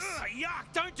 That's nice. Ugh,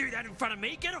 yuck! Don't do that in front of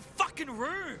me. Get a fucking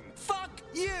room. Fuck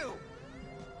you!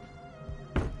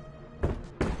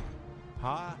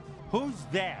 Huh? Who's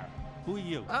there? Who are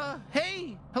you?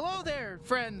 Hey. Hello there,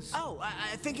 friends. Oh,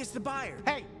 I think it's the buyer.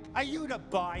 Hey, are you the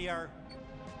buyer?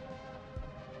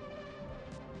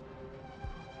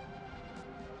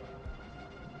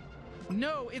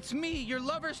 No, it's me, your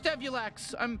lover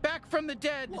Stevulax. I'm back from the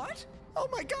dead. What? Oh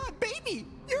my God, baby!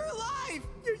 You're alive!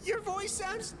 Your voice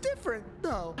sounds different,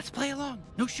 though. Let's play along.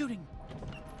 No shooting.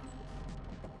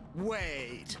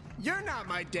 Wait. You're not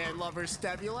my dead lover,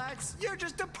 Stebulax. You're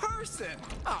just a person.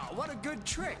 Oh, what a good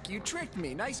trick. You tricked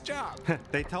me. Nice job.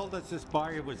 They told us this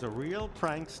buyer was a real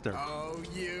prankster. Oh,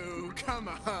 you. Come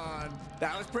on.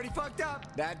 That was pretty fucked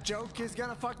up. That joke is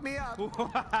gonna fuck me up.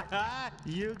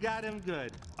 You got him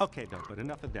good. Okay, though, but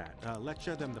enough of that. Let's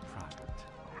show them the product.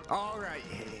 All right,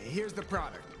 here's the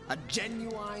product. A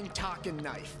genuine talking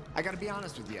knife. I gotta be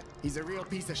honest with you. He's a real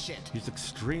piece of shit. He's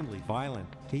extremely violent.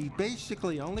 He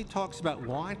basically only talks about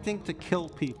wanting to kill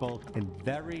people in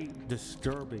very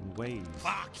disturbing ways.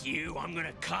 Fuck you, I'm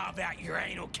gonna carve out your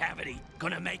anal cavity.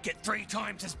 Gonna make it 3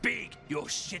 times as big. Your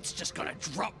shit's just gonna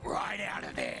drop right out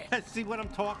of there. See what I'm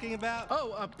talking about?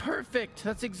 Oh, perfect.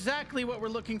 That's exactly what we're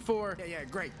looking for. Yeah,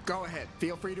 great. Go ahead.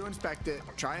 Feel free to inspect it.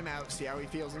 Try him out. See how he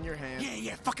feels in your hand.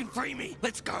 Yeah, fucking free me.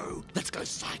 Let's go. Let's go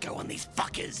psycho on these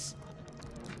fuckers.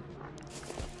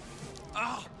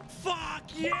 Oh, fuck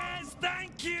yes,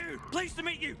 thank you. Pleased to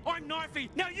meet you. I'm Knifey.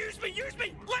 Now use me.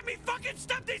 Let me fucking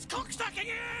stab these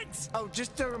cocksucking ants. Oh,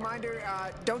 just a reminder,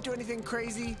 don't do anything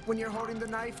crazy when you're holding the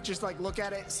knife. Just like look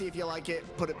at it, see if you like it,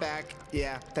 put it back.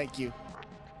 Yeah, thank you.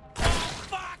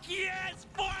 Fuck yes,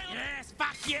 finally. Yes,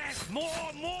 fuck yes. More.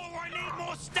 I need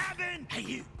more stabbing. Hey,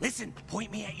 you, listen.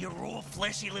 Point me at your raw,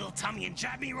 fleshy little tummy and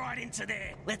jab me right into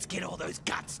there. Let's get all those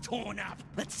guts torn up.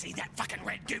 Let's see that fucking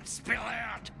red goop spill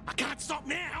out. I can't stop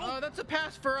now. Oh, that's a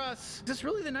pass for us. Is this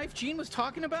really the knife Gene was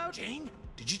talking about? Gene?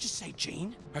 Did you just say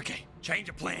Gene? Okay, change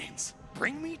of plans.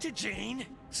 Bring me to Gene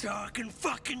so I can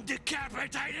fucking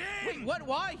decapitate him! Wait, what?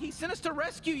 Why? He sent us to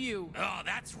rescue you! Oh,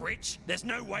 that's rich. There's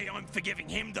no way I'm forgiving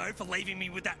him, though, for leaving me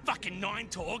with that fucking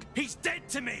Nine-Torg. He's dead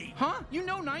to me! Huh? You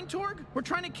know Nine-Torg? We're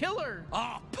trying to kill her!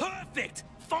 Oh, perfect!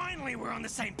 Finally, we're on the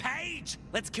same page!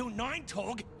 Let's kill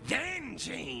Nine-Torg, then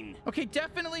Gene! Okay,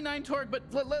 definitely Nine-Torg, but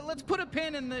let's put a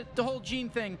pin in the whole Gene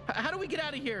thing. How do we get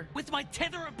out of here? With my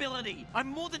tether ability! I'm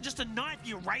more than just a knife,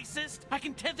 you racist! I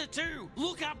can tether too!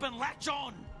 Look up and latch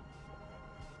on!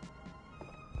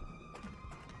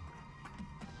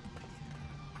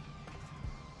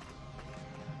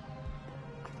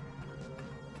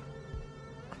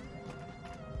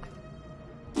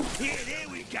 Yeah, there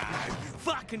we go!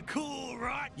 Fucking cool,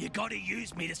 right? You gotta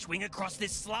use me to swing across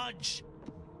this sludge.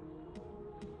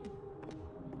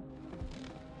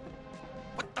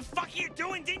 What the fuck are you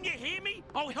doing? Didn't you hear me?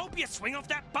 I'll help you swing off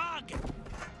that bug.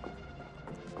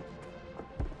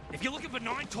 If you're looking for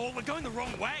Nine-Torg, we're going the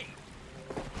wrong way.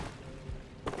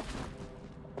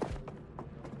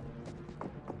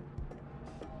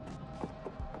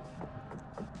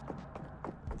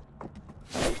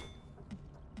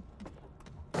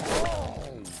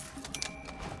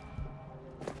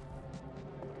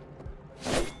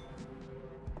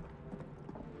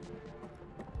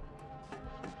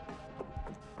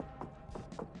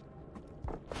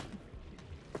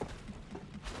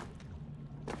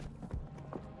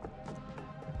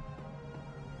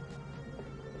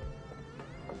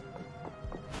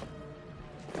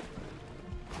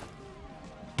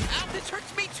 This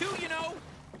hurts me too, you know!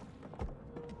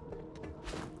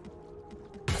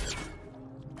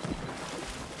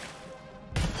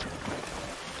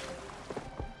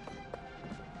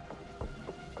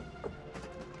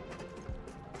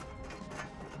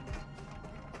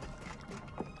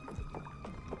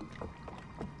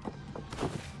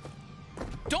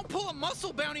 Don't pull a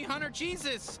muscle, bounty hunter,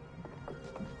 Jesus!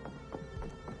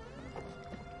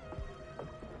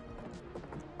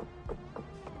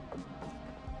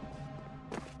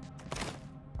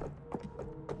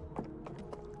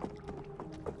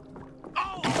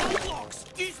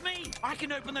 I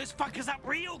can open those fuckers up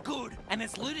real good. And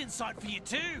there's loot inside for you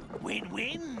too.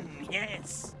 Win-win,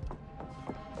 yes.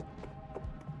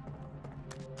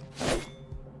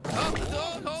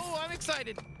 Oh, I'm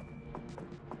excited.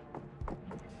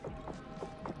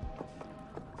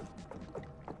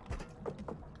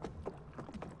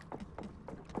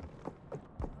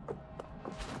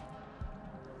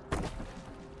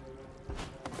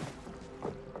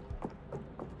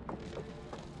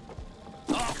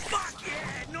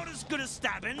 Good as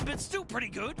stabbing, but still pretty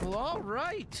good. Well, all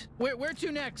right. Where to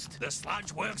next? The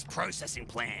Sludge Works processing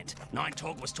plant.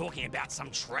 Nine-Torg was talking about some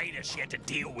traitor she had to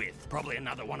deal with. Probably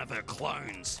another one of her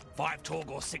clones. 5-Torg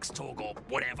or 6-Torg or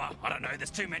whatever. I don't know.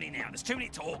 There's too many now. There's too many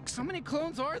Torgs. How many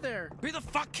clones are there? Who the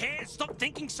fuck cares? Stop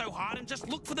thinking so hard and just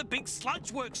look for the big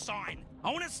Sludge Works sign.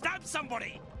 I want to stab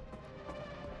somebody.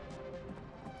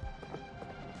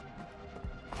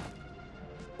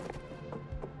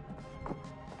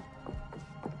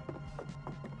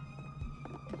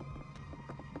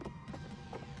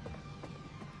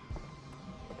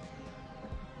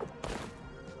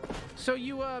 So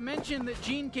you mentioned that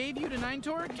Gene gave you to Nine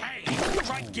Torg? Hey, you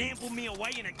try to gamble me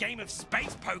away in a game of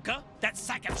space poker? That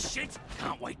sack of shit?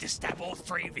 Can't wait to stab all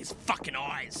three of his fucking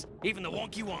eyes. Even the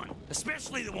wonky one.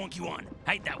 Especially the wonky one.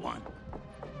 Hate that one.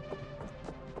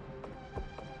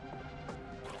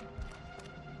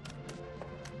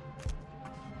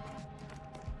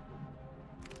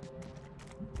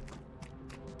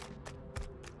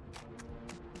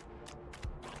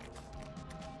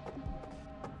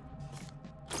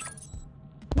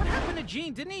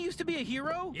 Gene, didn't he used to be a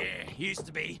hero? Yeah, used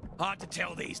to be. Hard to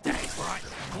tell these days, right?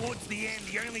 Towards the end,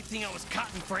 the only thing I was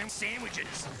cutting for him was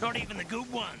sandwiches. Not even the good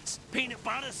ones. Peanut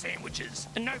butter sandwiches.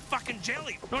 And no fucking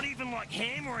jelly. Not even like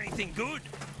ham or anything good.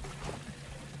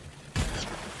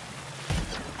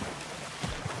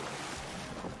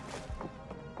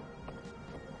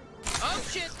 Oh,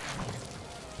 shit!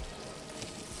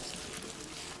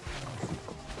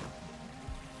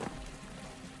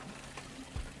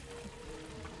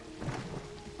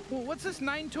 Well, what's this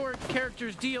Nine Torg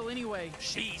character's deal anyway?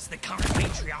 She's the current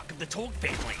matriarch of the Torg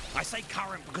family. I say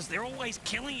current because they're always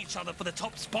killing each other for the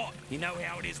top spot. You know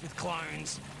how it is with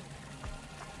clones.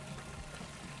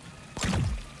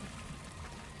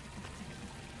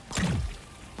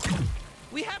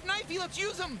 We have knifey, let's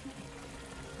use him!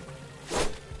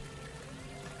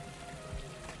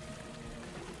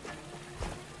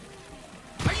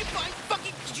 Are you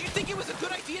fucking... Did you think it was a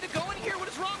good idea to go in here? What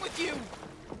is wrong with you?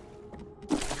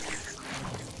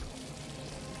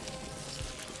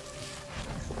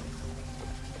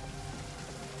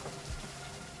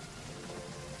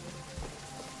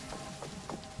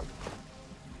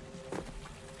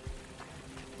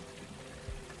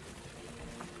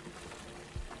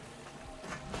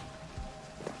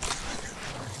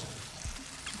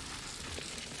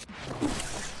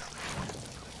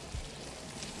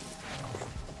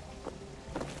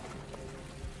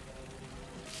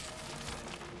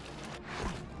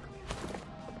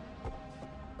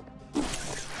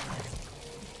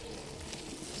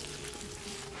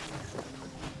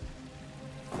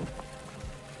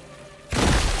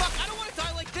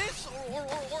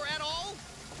 Or at all?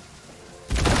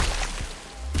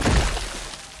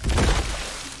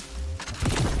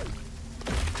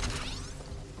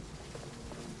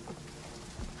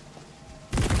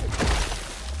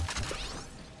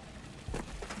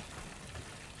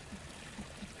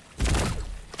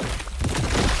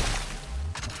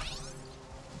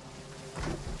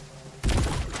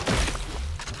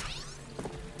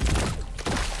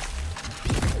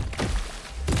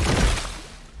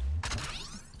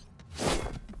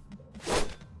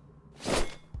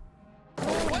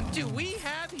 What do we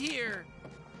have here?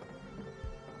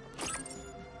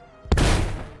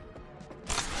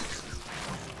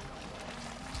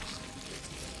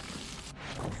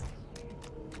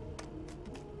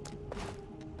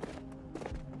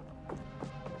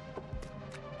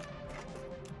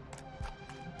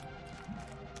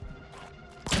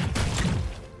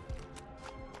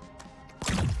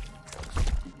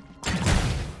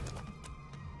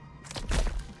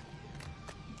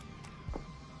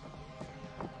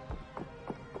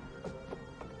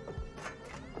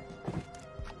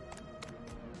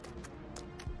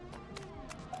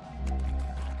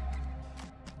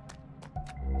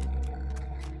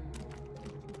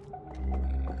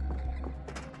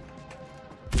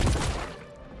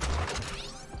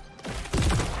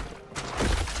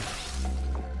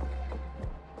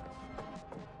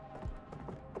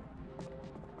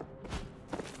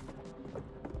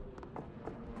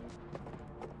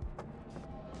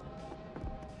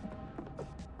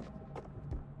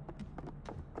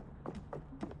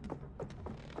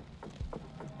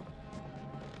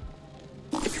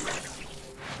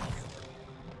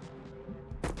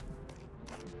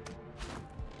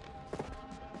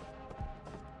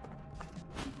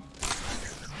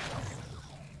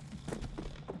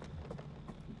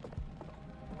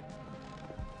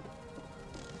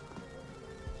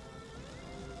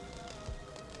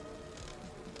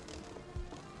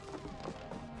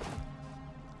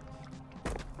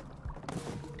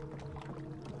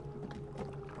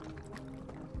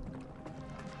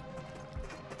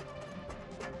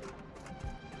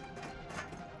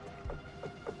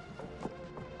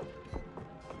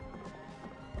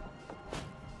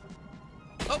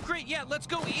 Oh, great, yeah, let's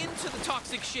go into the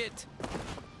toxic shit.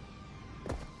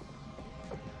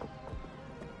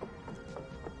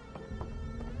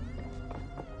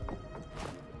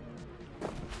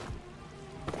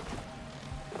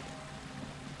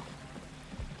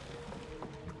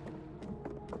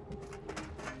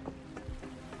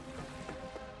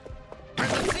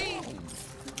 Let's see.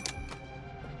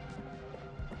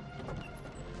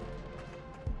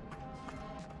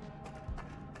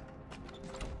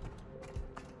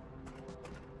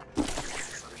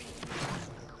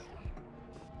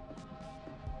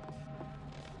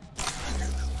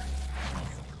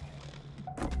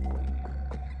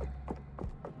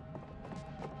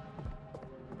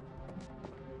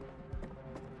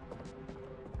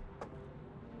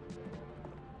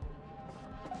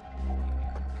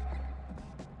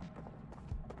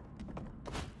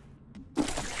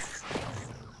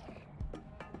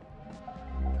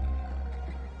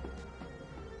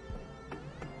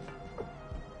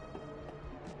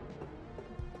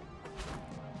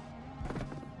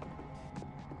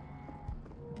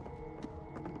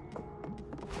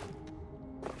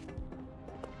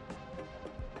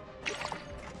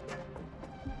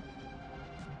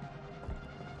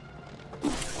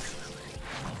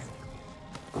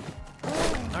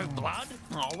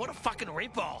 Oh, what a fucking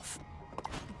ripoff.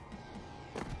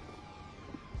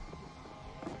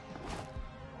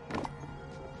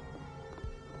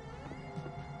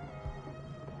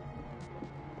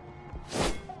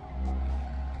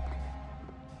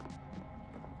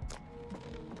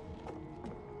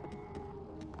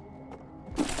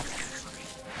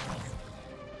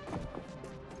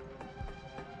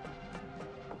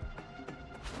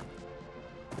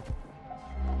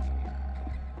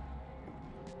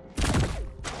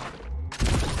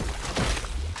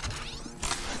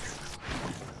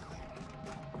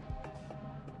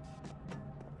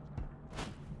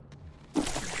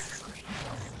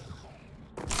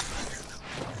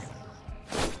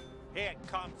 Here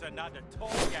comes another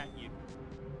talk at you.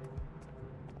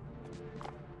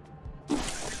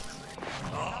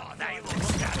 Oh, they look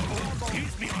scattered.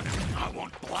 Use me on them. I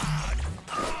want blood.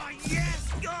 Oh, yes!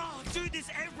 Oh, do this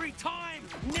every time.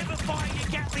 Never fire your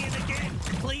Gatlian again.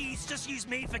 Please, just use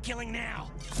me for killing now.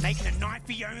 Making a knife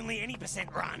for you only any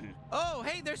 % run. Oh,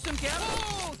 hey, there's some gat.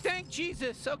 Oh, thank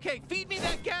Jesus. Okay, feed me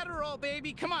that Gatterall,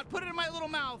 baby. Come on, put it in my little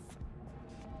mouth.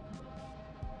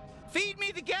 Feed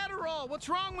me the Gatterall. What's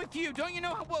wrong with you? Don't you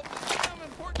know how important?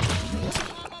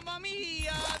 Mommy,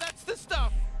 that's the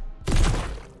stuff.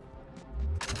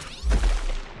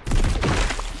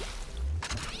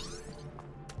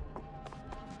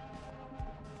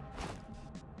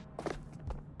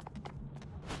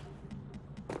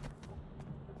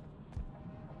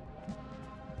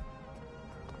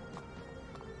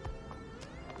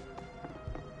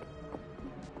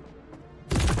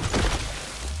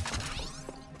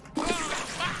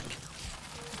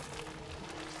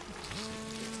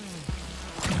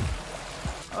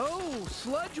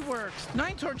 Sludge Works.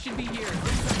 Nine Torch should be here.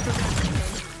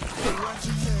 The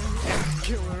legendary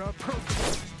killer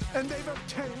approaches, and they've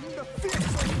obtained the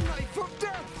fearsome knife of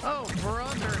death. Oh,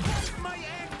 brother. My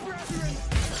egg brethren,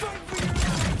 fight for your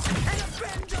lives and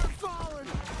avenge our fallen.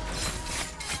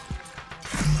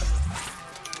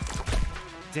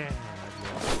 Damn, I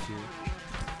lost you.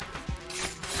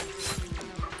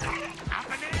 Up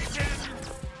an engine!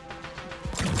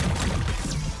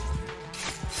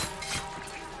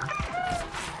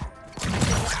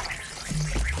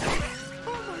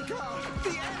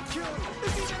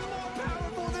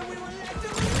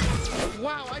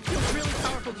 Wow, I feel really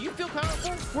powerful. Do you feel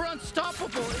powerful? We're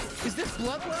unstoppable. Is this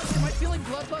bloodlust? Am I feeling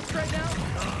bloodlust right now?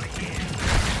 Oh, yeah.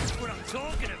 That's what I'm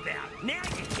talking about. Now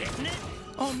you're getting it.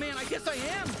 Oh, man, I guess I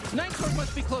am. Nine Torch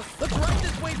must be close. Let's ride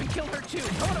this wave and kill her, too.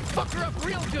 I want to fuck her up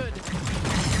real good.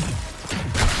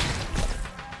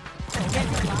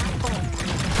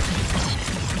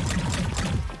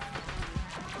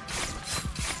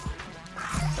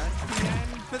 That's the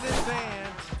end for this ant.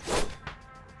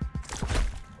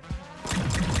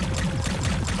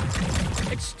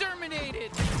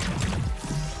 Exterminated!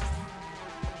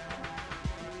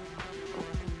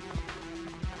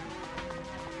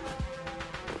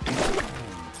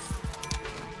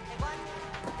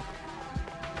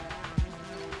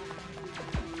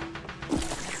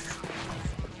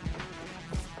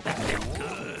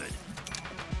 Good.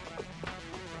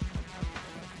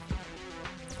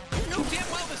 You know damn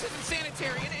well this isn't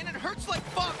sanitary, and it hurts like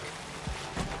fuck.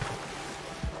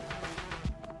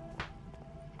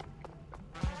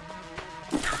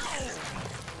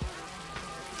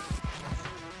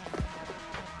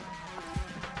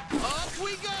 Up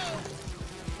we go!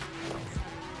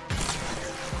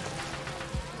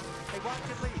 Hey, watch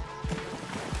it leave.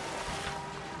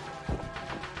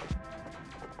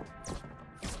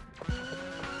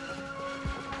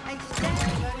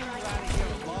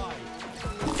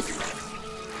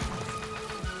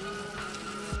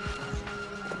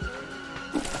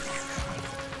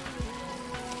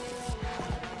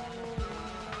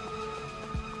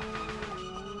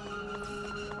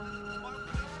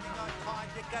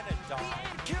 The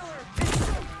ant killer is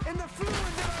soaked in the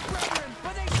fluid that our brethren,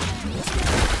 but they stand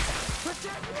together.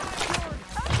 Protect Nine Torch.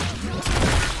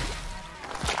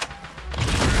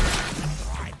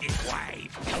 Ride this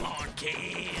wave. Come on,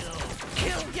 kill.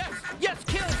 Kill, yes, yes,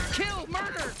 kill,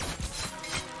 murder.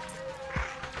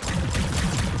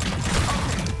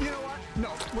 Okay, you know what?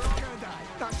 No, we're all gonna die.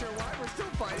 Not sure why, we're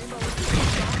still fighting, but we're keeping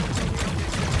strong until we don't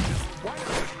get killed. Why not?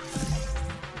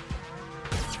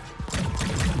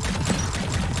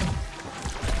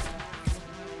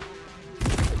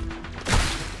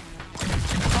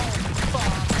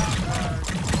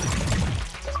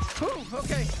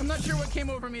 Okay, I'm not sure what came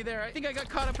over me there. I think I got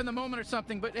caught up in the moment or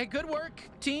something, but hey, good work,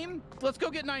 team. Let's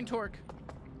go get Nine Torque.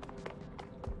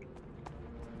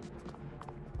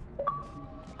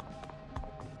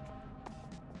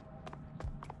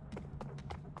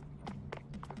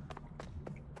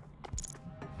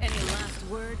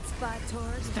 word, Spot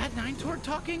Torg? Is that 9 Torg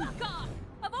talking? Fuck off!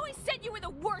 I've always said you were the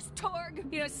worst Torg!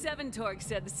 You know, 7 Torg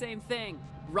said the same thing.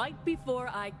 Right before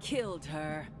I killed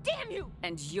her. Damn you!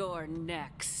 And you're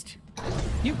next.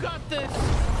 You got this!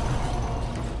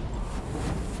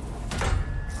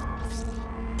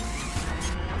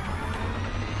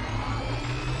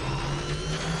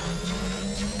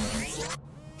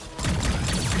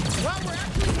 Wow, we're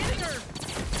actually hitting her!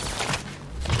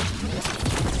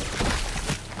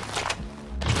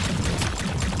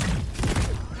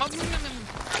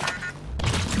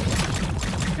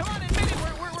 Come on, admit it, we're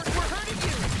hurting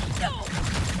you! No!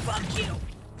 Fuck you!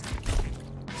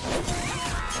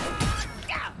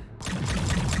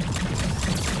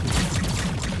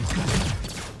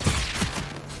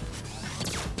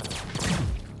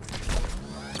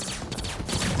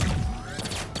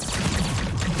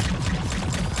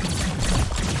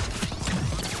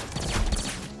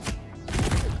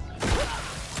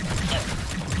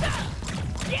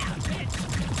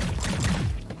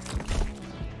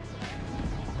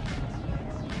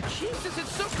 Jesus,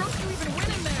 it's so gross you even went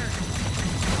in there!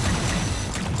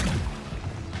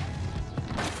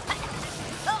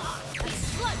 That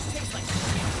sludge tastes like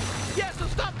shit! Yeah, so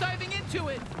stop diving into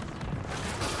it!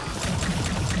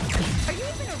 Are you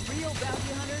even a real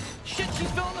bounty hunter? Shit,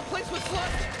 she's filling the place with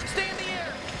sludge! Stay in the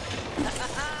air!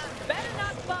 Better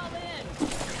not fall in!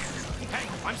 Hey,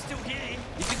 I'm still here.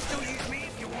 You can still use me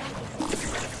if you want.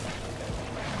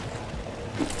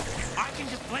 I can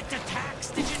deflect attacks.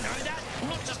 Did you know that? I'm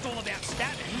not just all about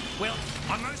stabbing. Well,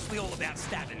 I'm mostly all about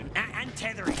stabbing and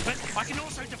tethering, but I can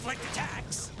also deflect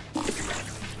attacks.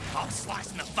 I'll slice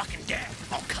them to fucking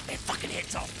death. I'll cut their fucking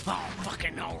heads off.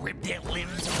 I'll rip their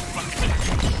limbs off.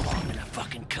 I'm gonna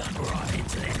fucking cut right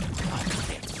into them. I'll cut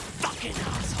their fucking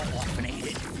asshole off and eat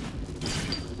it.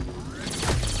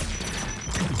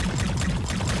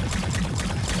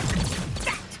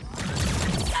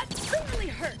 That really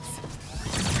hurts!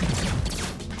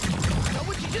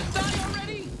 Would you just die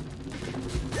already?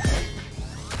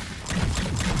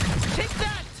 Take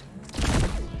that!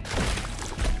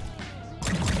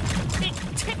 It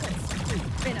tickles!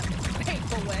 In a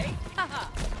painful way. Haha.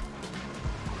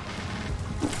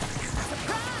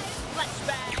 Surprise!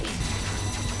 Flashback!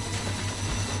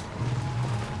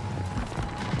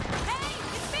 Hey!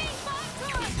 It's me,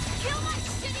 Montour! Kill my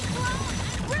shitty clone!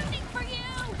 I'm rooting for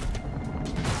you!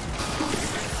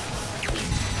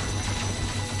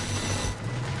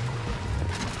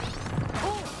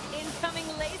 Ooh, incoming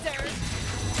laser!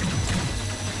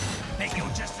 Bet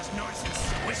you're just as nice and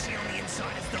squishy on the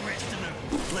inside as the rest of them.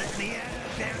 Let me out,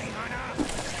 bounty hunter!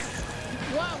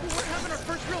 Wow, we were having our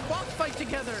first real boss fight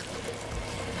together!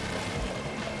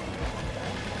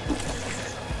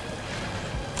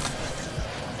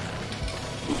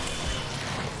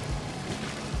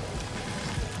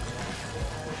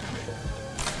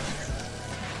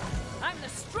 I'm the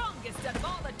strongest out of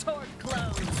all the Torg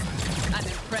clones. I'm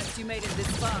impressed you made it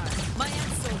this far. My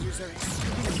ant soldiers are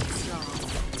extremely strong.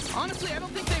 Honestly, I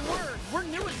don't think they were. We're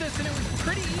new at this, and it was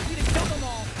pretty easy to kill them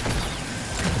all.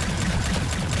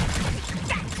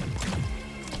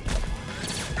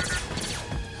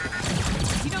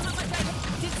 Do you know how much I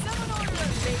hate? Did someone order a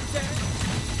laser?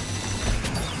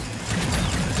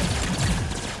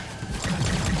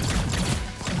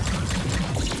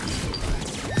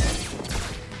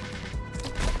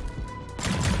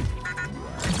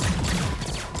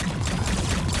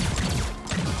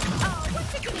 Oh,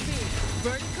 what's it gonna be?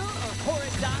 Vertical or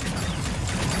horizontal?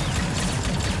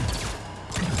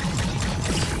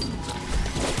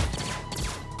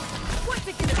 What's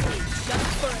it gonna be? Jump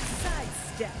for a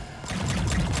sidestep?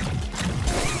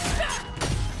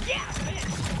 Yeah,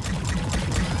 bitch!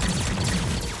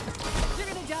 You're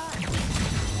gonna die.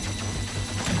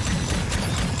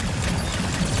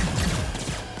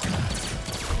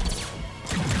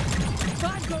 If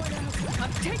I'm going out,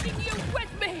 I'm taking you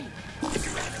with me!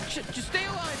 Just stay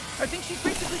alive. I think she's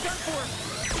basically done for.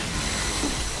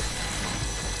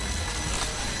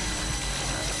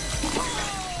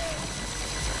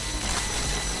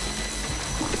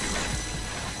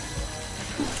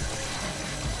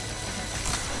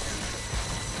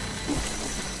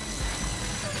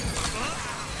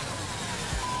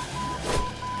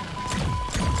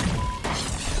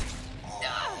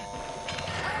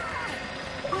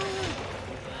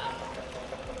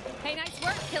 Hey, nice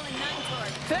work killing 9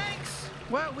 Torg. Thanks!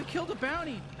 Wow, we killed a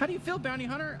bounty. How do you feel, bounty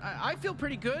hunter? I feel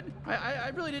pretty good. I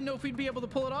really didn't know if we'd be able to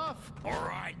pull it off. All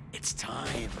right, it's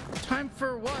time. Time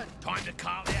for what? Time to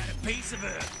carve out a piece of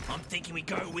her. I'm thinking we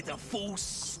go with a full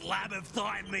slab of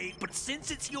thigh meat, but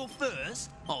since it's your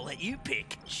first, I'll let you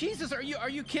pick. Jesus, are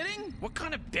you kidding? What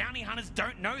kind of bounty hunters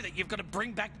don't know that you've got to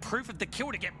bring back proof of the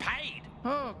kill to get paid?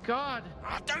 Oh, God.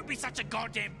 Oh, don't be such a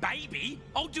goddamn baby.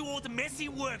 I'll do all the messy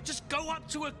work. Just go up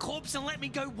to a corpse and let me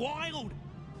go wild.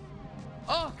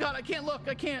 Oh, God, I can't look.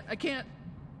 I can't.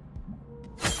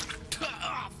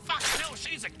 Oh, fuck hell,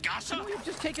 she's a gusher. Couldn't we have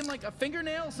just taken, like, a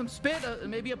fingernail, some spit,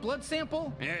 maybe a blood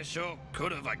sample? Yeah, sure.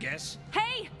 Could have, I guess.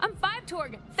 Hey, I'm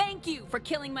 5-Torg. Thank you for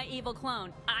killing my evil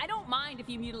clone. I don't mind if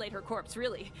you mutilate her corpse,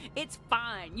 really. It's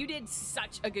fine. You did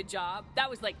such a good job. That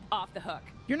was, like, off the hook.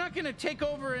 You're not gonna take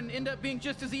over and end up being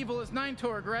just as evil as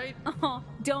 9-Torg, right? Oh,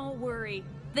 don't worry.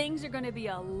 Things are gonna be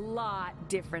a lot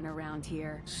different around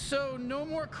here. So, no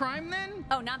more crime then?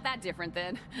 Oh, not that different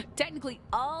then. Technically,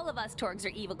 all of us Torgs are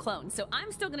evil clones, so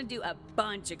I'm still gonna do a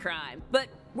bunch of crime. But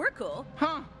we're cool.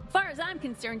 Huh? Far as I'm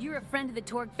concerned, you're a friend of the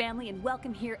Torg family and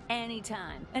welcome here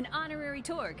anytime. An honorary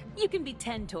Torg. You can be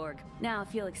 10 Torg. Now,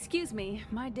 if you'll excuse me,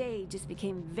 my day just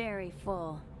became very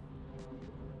full.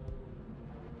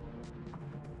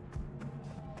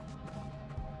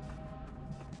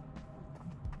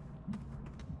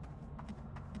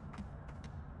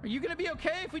 Are you gonna be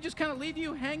okay if we just kind of leave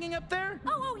you hanging up there?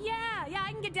 Oh, yeah,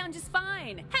 I can get down just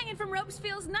fine. Hanging from ropes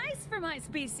feels nice for my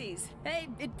species. Hey,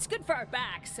 it's good for our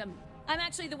backs. I'm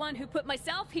actually the one who put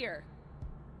myself here.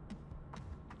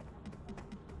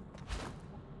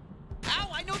 Ow,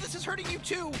 I know this is hurting you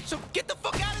too, so get the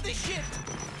fuck out of this shit!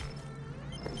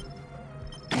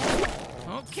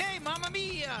 Okay, Mamma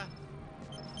Mia!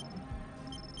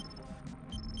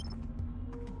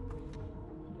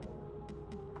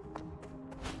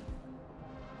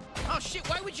 Oh shit,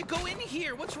 why would you go in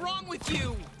here? What's wrong with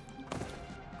you?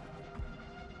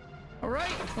 Alright,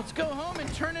 let's go home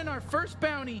and turn in our first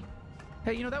bounty.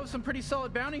 Hey, you know, that was some pretty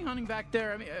solid bounty hunting back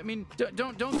there. I mean,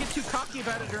 don't get too cocky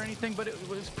about it or anything, but it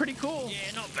was pretty cool.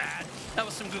 Yeah, not bad. That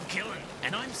was some good killing.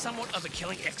 And I'm somewhat of a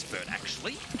killing expert,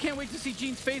 actually. I can't wait to see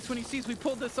Gene's face when he sees we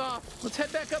pulled this off. Let's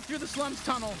head back up through the slums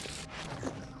tunnel.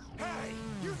 Hey,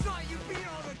 you thought you beat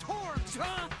all the Torgs,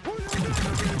 huh?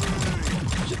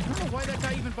 I don't know why that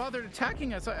guy even bothered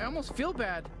attacking us. I almost feel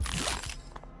bad.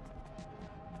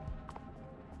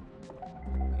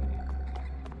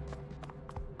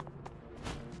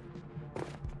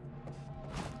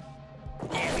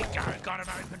 Here we go. Got him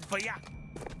open for ya.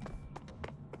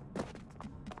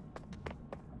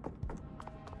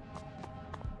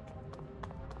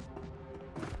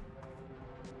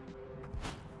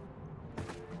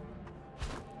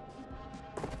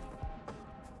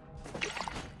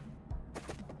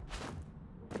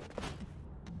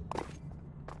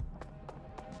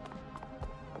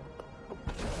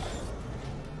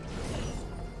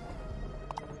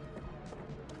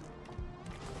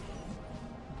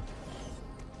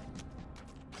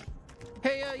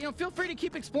 Hey, you know, feel free to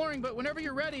keep exploring, but whenever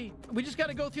you're ready, we just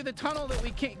gotta go through the tunnel that we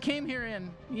came here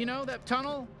in. You know, that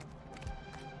tunnel?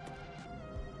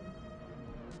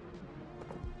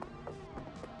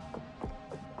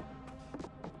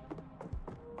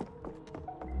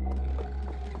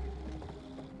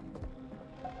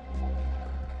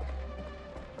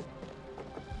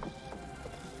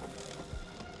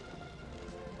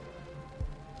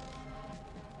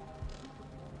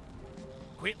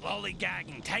 Quit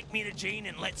lollygagging. Take me to Gene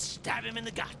and let's stab him in the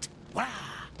gut. Wah!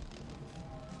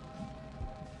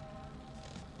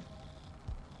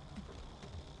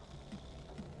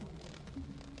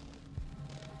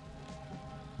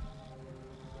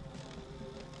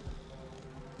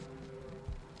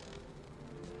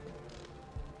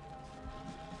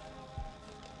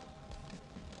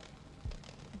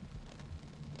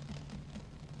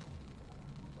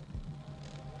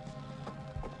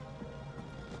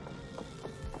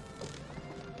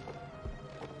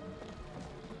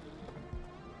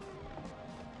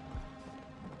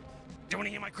 Do you want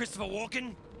to hear my Christopher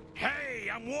Walken? Hey,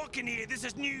 I'm walking here. This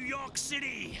is New York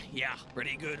City. Yeah,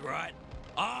 pretty good, right?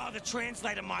 Ah, the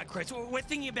translator micros. We're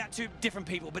thinking about two different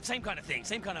people, but same kind of thing,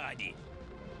 same kind of idea.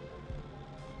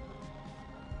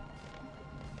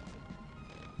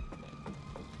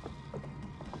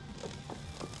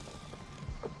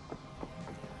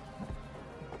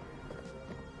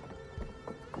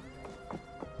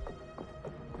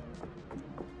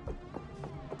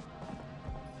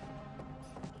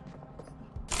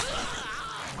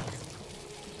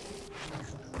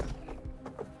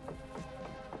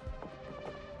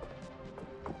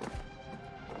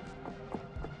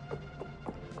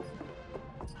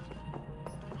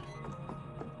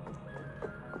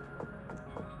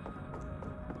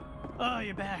 Oh,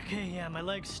 you're back. Hey, yeah, my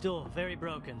leg's still very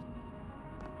broken.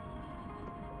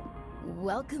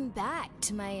 Welcome back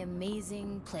to my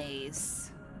amazing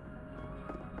place.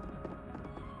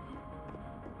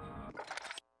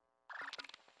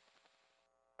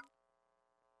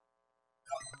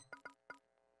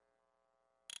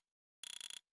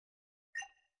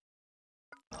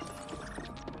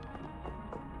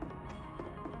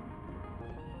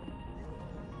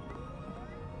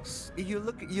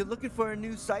 You looking for a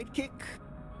new sidekick?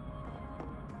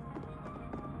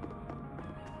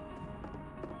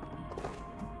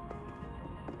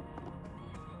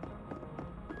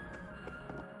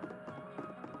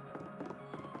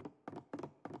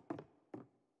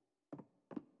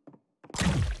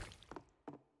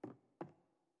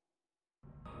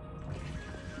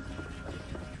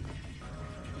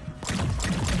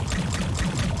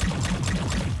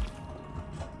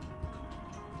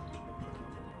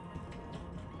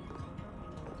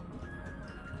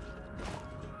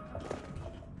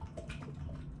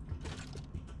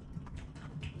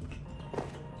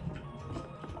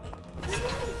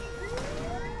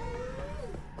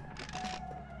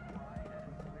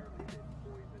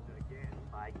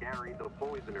 Gary the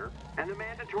Poisoner, and the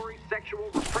mandatory sexual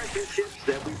repression chips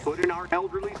that we put in our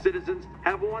elderly citizens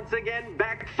have once again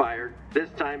backfired, this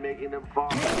time making them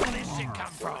far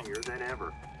funnier than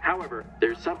ever. However,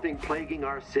 there's something plaguing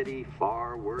our city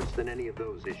far worse than any of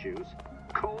those issues.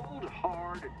 Cold,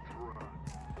 hard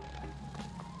drugs.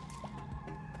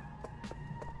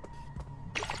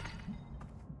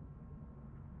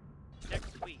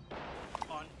 Next week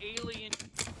on Alien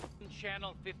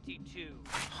Channel 52.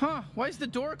 Huh, why is the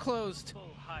door closed?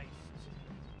 Full heist.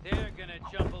 They're gonna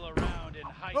jumble around and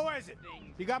heist. Who is it?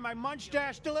 You got my Munch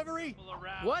Dash delivery?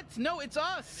 What? No, it's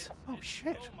us. Oh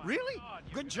shit, really?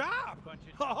 Good job.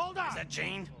 Oh, hold on. Is that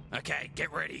Gene? Okay,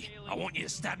 get ready. I want you to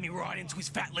stab me right into his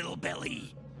fat little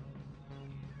belly.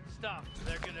 Stuff.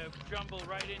 They're gonna jumble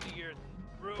right into your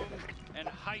room and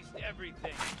heist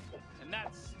everything. And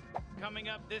that's coming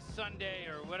up this Sunday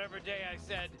or whatever day I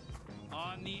said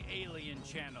on the Alien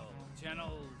Channel.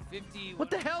 Channel 50. What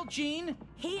the hell, Gene?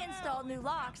 He installed new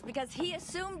locks because he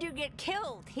assumed you'd get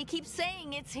killed. He keeps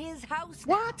saying it's his house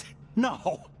now. What?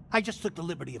 No, I just took the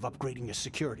liberty of upgrading your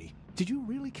security. Did you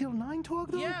really kill Nine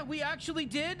Torg, though? Yeah, we actually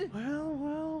did.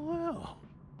 Well.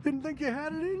 Didn't think you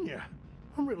had it in you.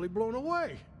 I'm really blown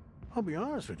away. I'll be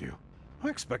honest with you. I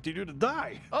expected you to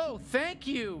die. Oh, thank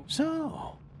you.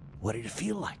 So, what did it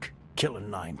feel like, killing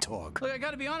Nine Torg? Look, I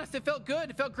gotta be honest, it felt good.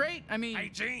 It felt great. I mean... Hey,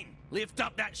 Gene, lift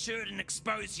up that shirt and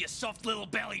expose your soft little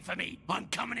belly for me. I'm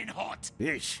coming in hot.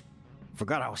 Yeesh.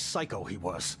 Forgot how psycho he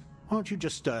was. Why don't you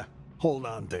just, hold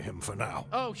on to him for now?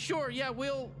 Oh, sure, yeah,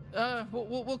 we'll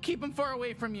keep him far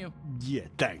away from you. Yeah,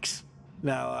 thanks.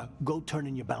 Now, go turn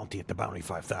in your bounty at the Bounty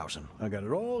 5000. I got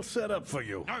it all set up for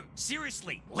you. No,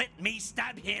 seriously, let me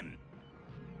stab him.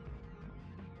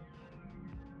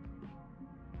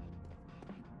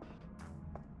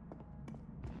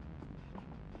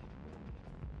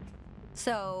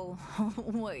 So,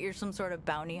 what, you're some sort of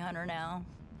bounty hunter now?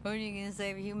 What are you gonna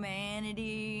save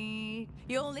humanity?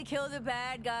 You only kill the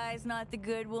bad guys, not the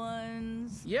good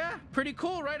ones. Yeah, pretty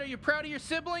cool, right? Are you proud of your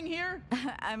sibling here?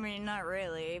 I mean, not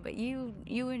really, but you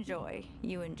enjoy.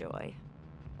 You enjoy.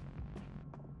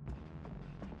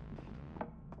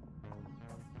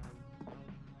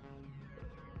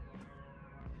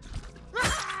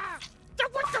 Ah!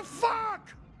 What the fuck?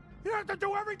 You have to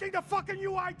do everything the fucking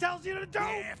UI tells you to do?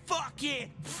 Yeah, fuck yeah.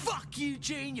 Fuck you,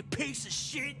 Gene, you piece of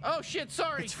shit. Oh, shit,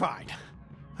 sorry. It's fine.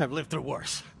 I've lived through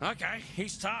worse. Okay,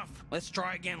 he's tough. Let's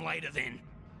try again later then.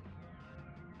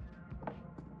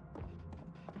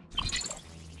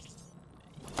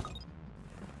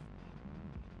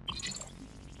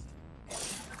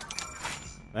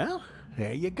 Well,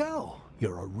 there you go.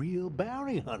 You're a real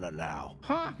bounty hunter now.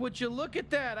 Huh, would you look at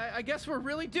that? I guess we're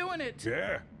really doing it.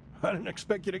 Yeah. I didn't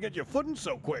expect you to get your footing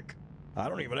so quick. I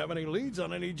don't even have any leads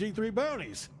on any G3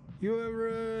 bounties.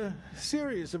 You're,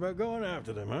 serious about going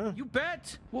after them, huh? You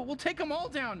bet. We'll take them all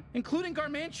down, including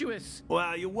Garmantuous.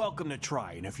 Well, you're welcome to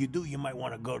try, and if you do, you might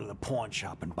want to go to the pawn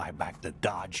shop and buy back the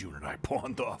Dodge unit I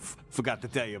pawned off. Forgot to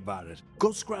tell you about it.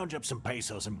 Go scrounge up some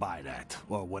pesos and buy that,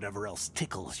 or whatever else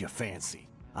tickles your fancy.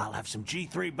 I'll have some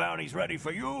G3 bounties ready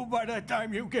for you by the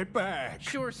time you get back.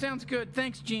 Sure, sounds good.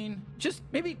 Thanks, Gene. Just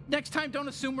maybe next time don't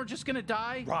assume we're just gonna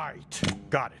die. Right.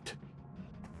 Got it.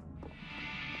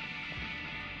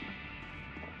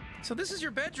 So this is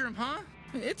your bedroom, huh?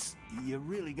 It's... You're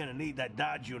really gonna need that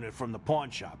Dodge unit from the pawn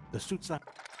shop. The suit's not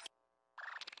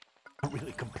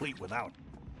really complete without.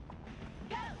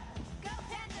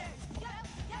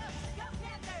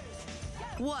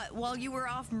 What, while you were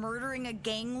off murdering a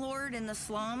gang lord in the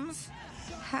slums?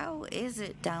 How is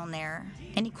it down there?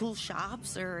 Any cool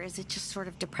shops, or is it just sort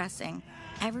of depressing?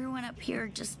 Everyone up here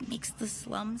just makes the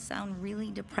slums sound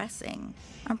really depressing.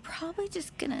 I'm probably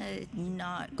just gonna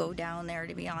not go down there,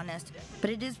 to be honest. But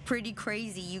it is pretty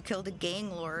crazy you killed a gang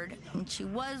lord. And she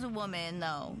was a woman,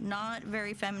 though. Not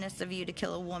very feminist of you to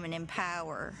kill a woman in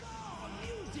power.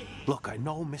 Look, I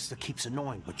know Mister keeps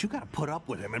annoying, but you gotta put up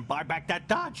with him and buy back that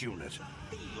Dodge unit.